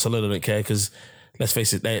Barcelona don't care because let's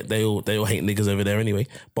face it, they all hate niggas over there anyway.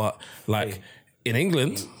 But in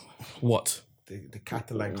England, what? The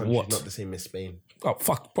Catalan country is not the same as Spain. Oh,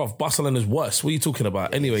 fuck, bro. Barcelona's worse. What are you talking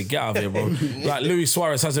about? Anyway, get out of here, bro. Luis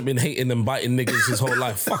Suarez hasn't been hating and biting niggas his whole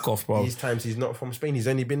life. Fuck off, bro. These times he's not from Spain. He's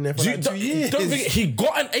only been there for 2 years. Don't think he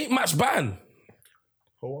got an 8-match ban.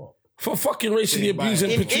 For what? For fucking racially abusing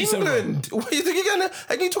in Patrice England. What you think you're gonna?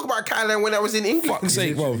 I can talk about Catalan when I was in England. Fuck's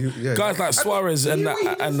sake, bro. Guys like Suarez and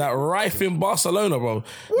that rife in Barcelona, bro.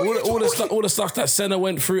 All the stuff that Senna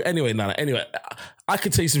went through. Anyway, I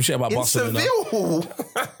could tell you some shit about Barcelona. Seville.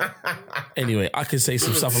 Anyway, I could say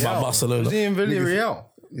some stuff about Barcelona. Was he in Villarreal?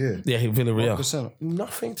 Yeah, Villarreal. Marcus.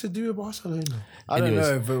 Nothing to do with Barcelona. I don't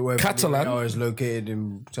know if where Catalan Villarreal is located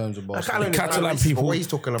in terms of Barcelona. The Catalan people, what he's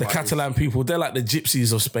talking about. the Catalan people, they're like the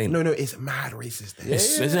gypsies of Spain. No, it's mad racist.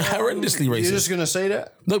 It's horrendously racist. You're just gonna say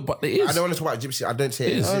that? No, but it is. I don't want to talk about gypsy. I don't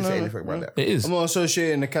say it. I don't say anything about that. It is. I'm not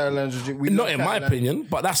associating the Catalans with Not in my opinion,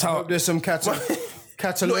 but that's how. There's some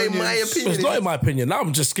Catalonians. Not in my opinion. It's not in my opinion. Now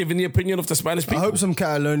I'm just giving the opinion of the Spanish people. I hope some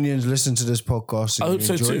Catalonians listen to this podcast. I hope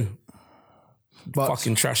so enjoy too. it. But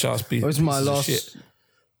Fucking trash ass people. this is my Pieces of last. shit.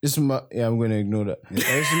 This is my. Yeah, I'm going to ignore that.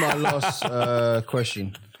 This is my last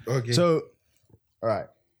question. Okay. So, all right,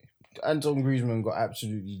 Antoine Griezmann got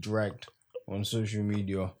absolutely dragged on social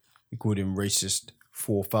media. He called him racist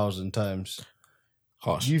 4,000 times.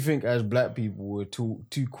 Harsh. Do you think as black people we're too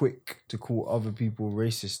quick to call other people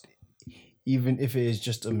racist, even if it is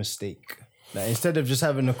just a mistake? Like instead of just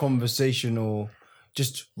having a conversation or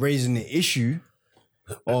just raising the issue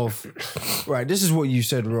of, right, this is what you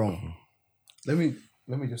said wrong. Let me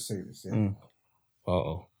just say this. Yeah?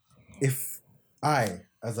 Uh-oh. If I,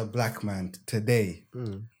 as a black man today,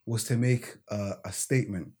 was to make a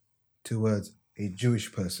statement towards a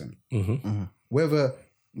Jewish person, whether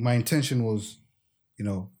my intention was,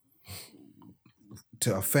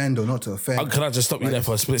 to offend or not to offend. Can I just stop you there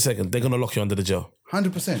for a split second? They're gonna lock you under the jail.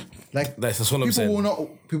 100%. Like That's what I'm saying.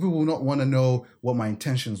 People will not want to know what my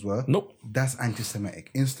intentions were. Nope. That's anti-Semitic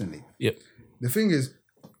instantly. Yep. The thing is,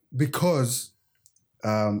 because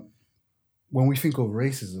when we think of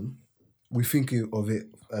racism, we think of it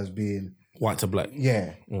as being White to black.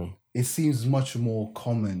 it seems much more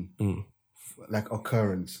common, like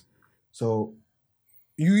occurrence. So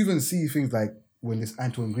you even see things like when this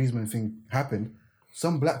Antoine Griezmann thing happened,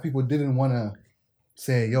 some black people didn't want to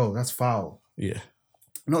say, yo, that's foul. Yeah.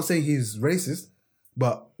 I'm not saying he's racist,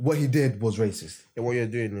 but what he did was racist. Yeah, what you're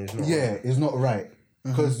doing is not It's not right.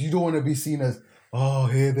 Because you don't want to be seen as, oh,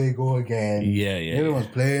 here they go again. Yeah. Everyone's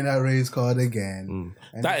playing that race card again.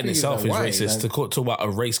 And That the in thing itself is like, why? racist. Like, To talk about a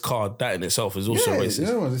race card, that in itself is also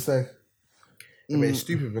racist. It's like, I mean, it's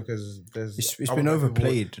stupid because there's It's other been black people-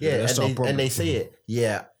 overplayed. Yeah, That's our problem. and they say it.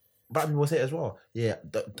 Yeah, black people say it as well. Yeah,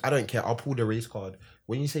 I don't care. I'll pull the race card.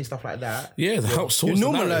 When you say stuff like that, Yeah, it helps You're towards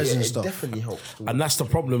the narrative. normalising it stuff. definitely helps. And that's the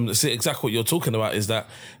problem. See, exactly what you're talking about is that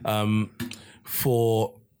sorry,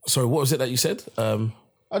 what was it that you said?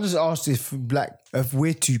 I just asked if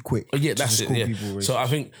we're too quick. Yeah, to that's just it. call Yeah. people racist. So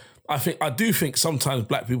I do think sometimes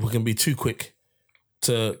black people can be too quick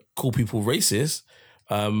to call people racist,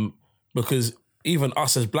 because even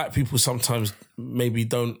us as black people sometimes maybe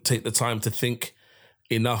don't take the time to think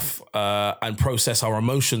enough and process our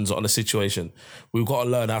emotions on a situation. We've got to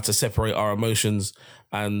learn how to separate our emotions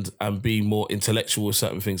and be more intellectual with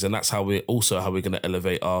certain things, and that's how we're going to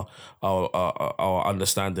elevate our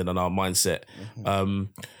understanding and our mindset.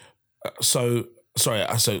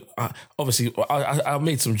 Obviously I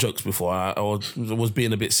made some jokes before. I was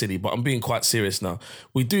being a bit silly, but I'm being quite serious now.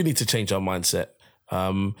 We do need to change our mindset.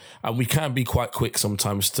 And we can be quite quick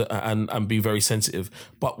sometimes and be very sensitive,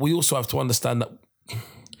 but we also have to understand that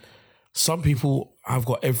some people have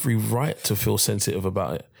got every right to feel sensitive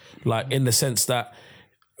about it. Like in the sense that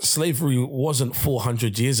slavery wasn't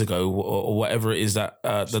 400 years ago or whatever it is that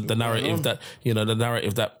the narrative that, the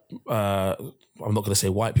narrative that I'm not going to say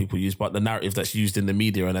white people use, but the narrative that's used in the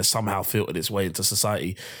media and has somehow filtered its way into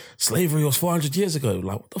society. Slavery was 400 years ago.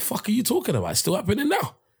 Like, what the fuck are you talking about? It's still happening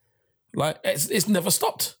now. Like, it's never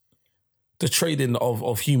stopped. The trading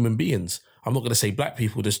of human beings. I'm not going to say black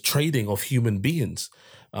people, there's trading of human beings.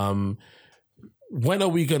 When are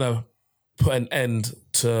we going to put an end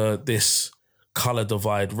to this color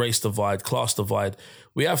divide, race divide, class divide?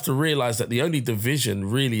 We have to realize that the only division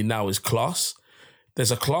really now is class.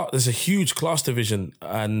 There's a huge class division,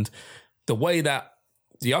 and the way that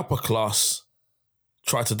the upper class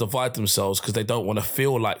try to divide themselves because they don't want to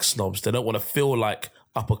feel like snobs, they don't want to feel like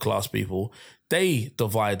upper class people, they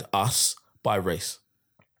divide us by race.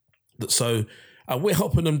 So, and we're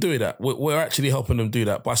helping them do that. We're actually helping them do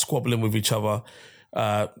that by squabbling with each other.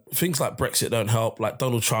 Things like Brexit don't help, like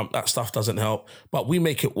Donald Trump, that stuff doesn't help. But we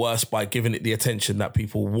make it worse by giving it the attention that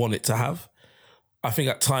people want it to have. I think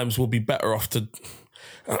at times we'll be better off to...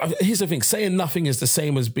 Here's the thing, saying nothing is the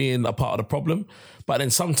same as being a part of the problem, but then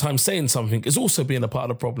sometimes saying something is also being a part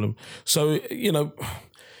of the problem. So,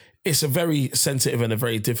 it's a very sensitive and a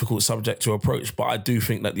very difficult subject to approach, but I do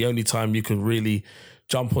think that the only time you can really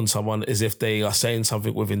jump on someone is if they are saying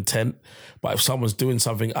something with intent. But if someone's doing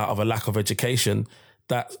something out of a lack of education,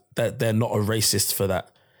 that they're not a racist for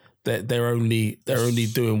that. They're only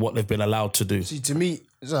doing what they've been allowed to do. See, to me,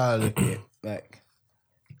 that's how I look at it. Like,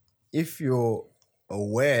 if you're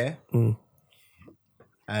aware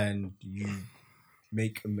and you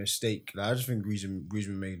make a mistake. Like, I just think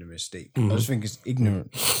Griezmann made a mistake. I just think it's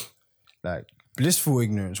ignorant, like blissful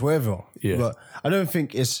ignorance, whatever. Yeah. But I don't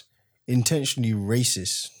think it's intentionally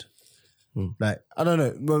racist. Like, I don't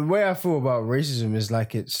know. But the way I feel about racism is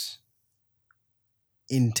like it's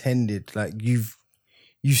intended. Like you've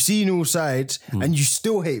seen all sides and you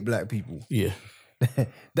still hate black people. Yeah.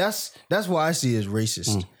 That's what I see as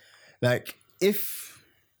racist. Like if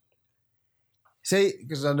say,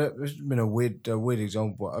 because I know it's been a weird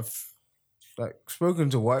example, but I've like spoken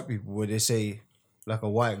to white people where they say like a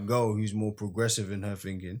white girl who's more progressive in her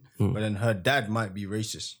thinking, but then her dad might be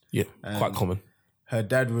racist. Yeah. Quite common. Her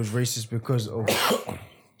dad was racist because of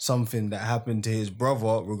something that happened to his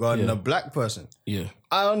brother regarding a black person. Yeah.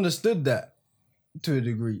 I understood that to a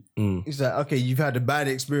degree. It's like, okay, you've had a bad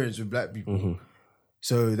experience with black people.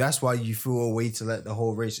 So that's why you feel a way to let the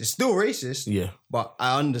whole race. It's still racist. Yeah. But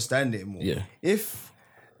I understand it more. Yeah. If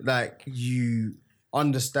like you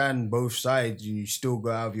understand both sides and you still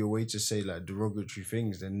go out of your way to say like derogatory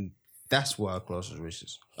things, then that's what I class as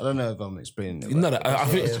racist. I don't know if I'm explaining it. No, I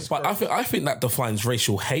think that defines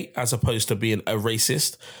racial hate as opposed to being a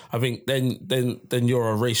racist. I think then you're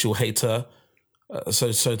a racial hater,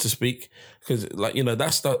 so to speak, because like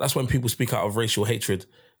that's when people speak out of racial hatred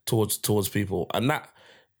towards people, and that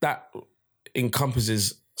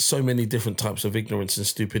encompasses so many different types of ignorance and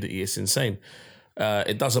stupidity. It's insane.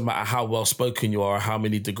 It doesn't matter how well spoken you are, or how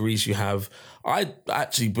many degrees you have. I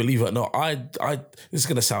actually, believe it or not, this is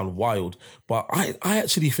going to sound wild, but I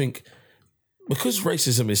actually think because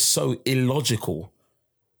racism is so illogical,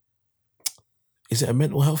 is it a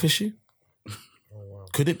mental health issue?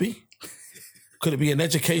 Could it be? Could it be an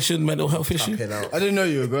education, mental health issue? I didn't know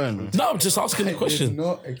you were going, man. No, I'm just asking the question. I did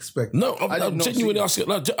not expect. No, I'm genuinely asking.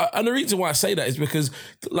 Like, and the reason why I say that is because,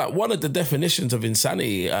 like, one of the definitions of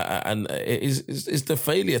insanity is the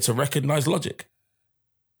failure to recognize logic.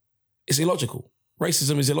 It's illogical.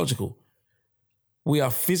 Racism is illogical. We are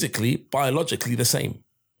physically, biologically the same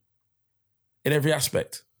in every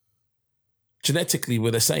aspect. Genetically, we're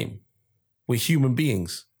the same. We're human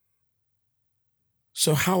beings.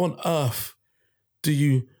 So how on earth do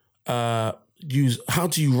you how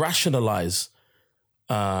do you rationalize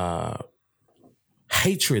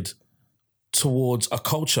hatred towards a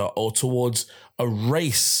culture or towards a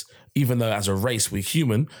race, even though as a race we're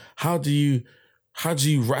human? How do you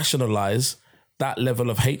rationalize that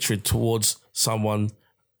level of hatred towards someone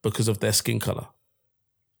because of their skin color?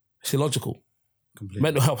 It's illogical. Completely.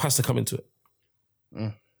 Mental health has to come into it.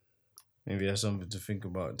 Maybe that's something to think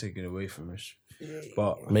about taking away from us.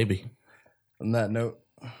 But maybe. On that note,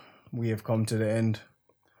 we have come to the end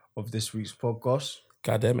of this week's podcast.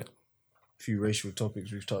 God damn it. A few racial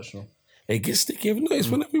topics we've touched on. It gets sticky. Have you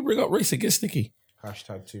noticed whenever we bring up race, it gets sticky.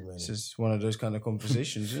 #2 man. It's just one of those kind of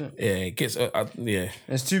conversations, isn't it? Yeah, it gets, yeah.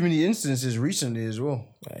 There's too many instances recently as well.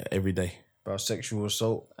 Every day. About sexual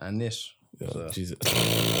assault and this. So, Jesus.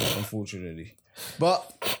 Unfortunately.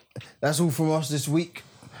 But that's all from us this week.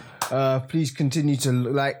 Please continue to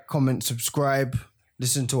like, comment, subscribe.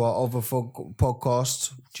 Listen to our other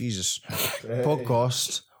podcast.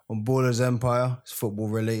 Podcast on Ballers Empire. It's football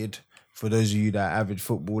related. For those of you that are avid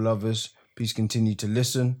football lovers, please continue to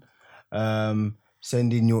listen.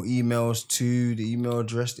 Send in your emails to the email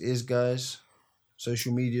address is, guys.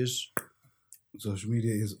 Social medias. Social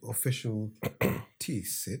media is official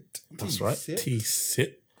T-Sit. That's right.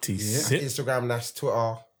 T-Sit. Instagram, that's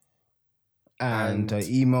Twitter. And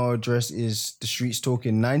email address is the Streets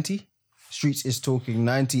Talking 90.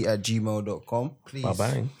 streetsistalking90@gmail.com. Please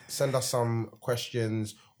send us some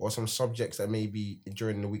questions or some subjects that maybe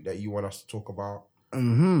during the week that you want us to talk about.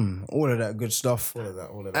 All of that good stuff. All of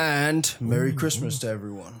that. And Merry Christmas to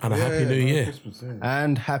everyone. And a Happy New Year.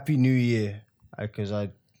 And Happy New Year. Because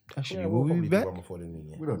will we be back? Before the New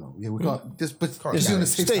Year. We don't know. Yeah, we can't. Just on the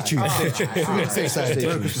safe Stay side. tuned.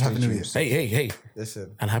 Happy New Year. Hey.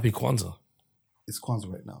 Listen. And Happy Kwanzaa. It's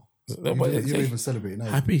Kwanzaa right now. You don't even celebrate now.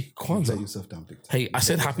 Happy Kwanzaa. Let yourself down, big time. Hey, I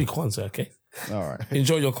said Happy Kwanzaa, okay? All right.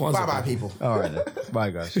 Enjoy your Kwanzaa. Bye-bye, people. All right then.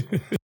 Bye, guys.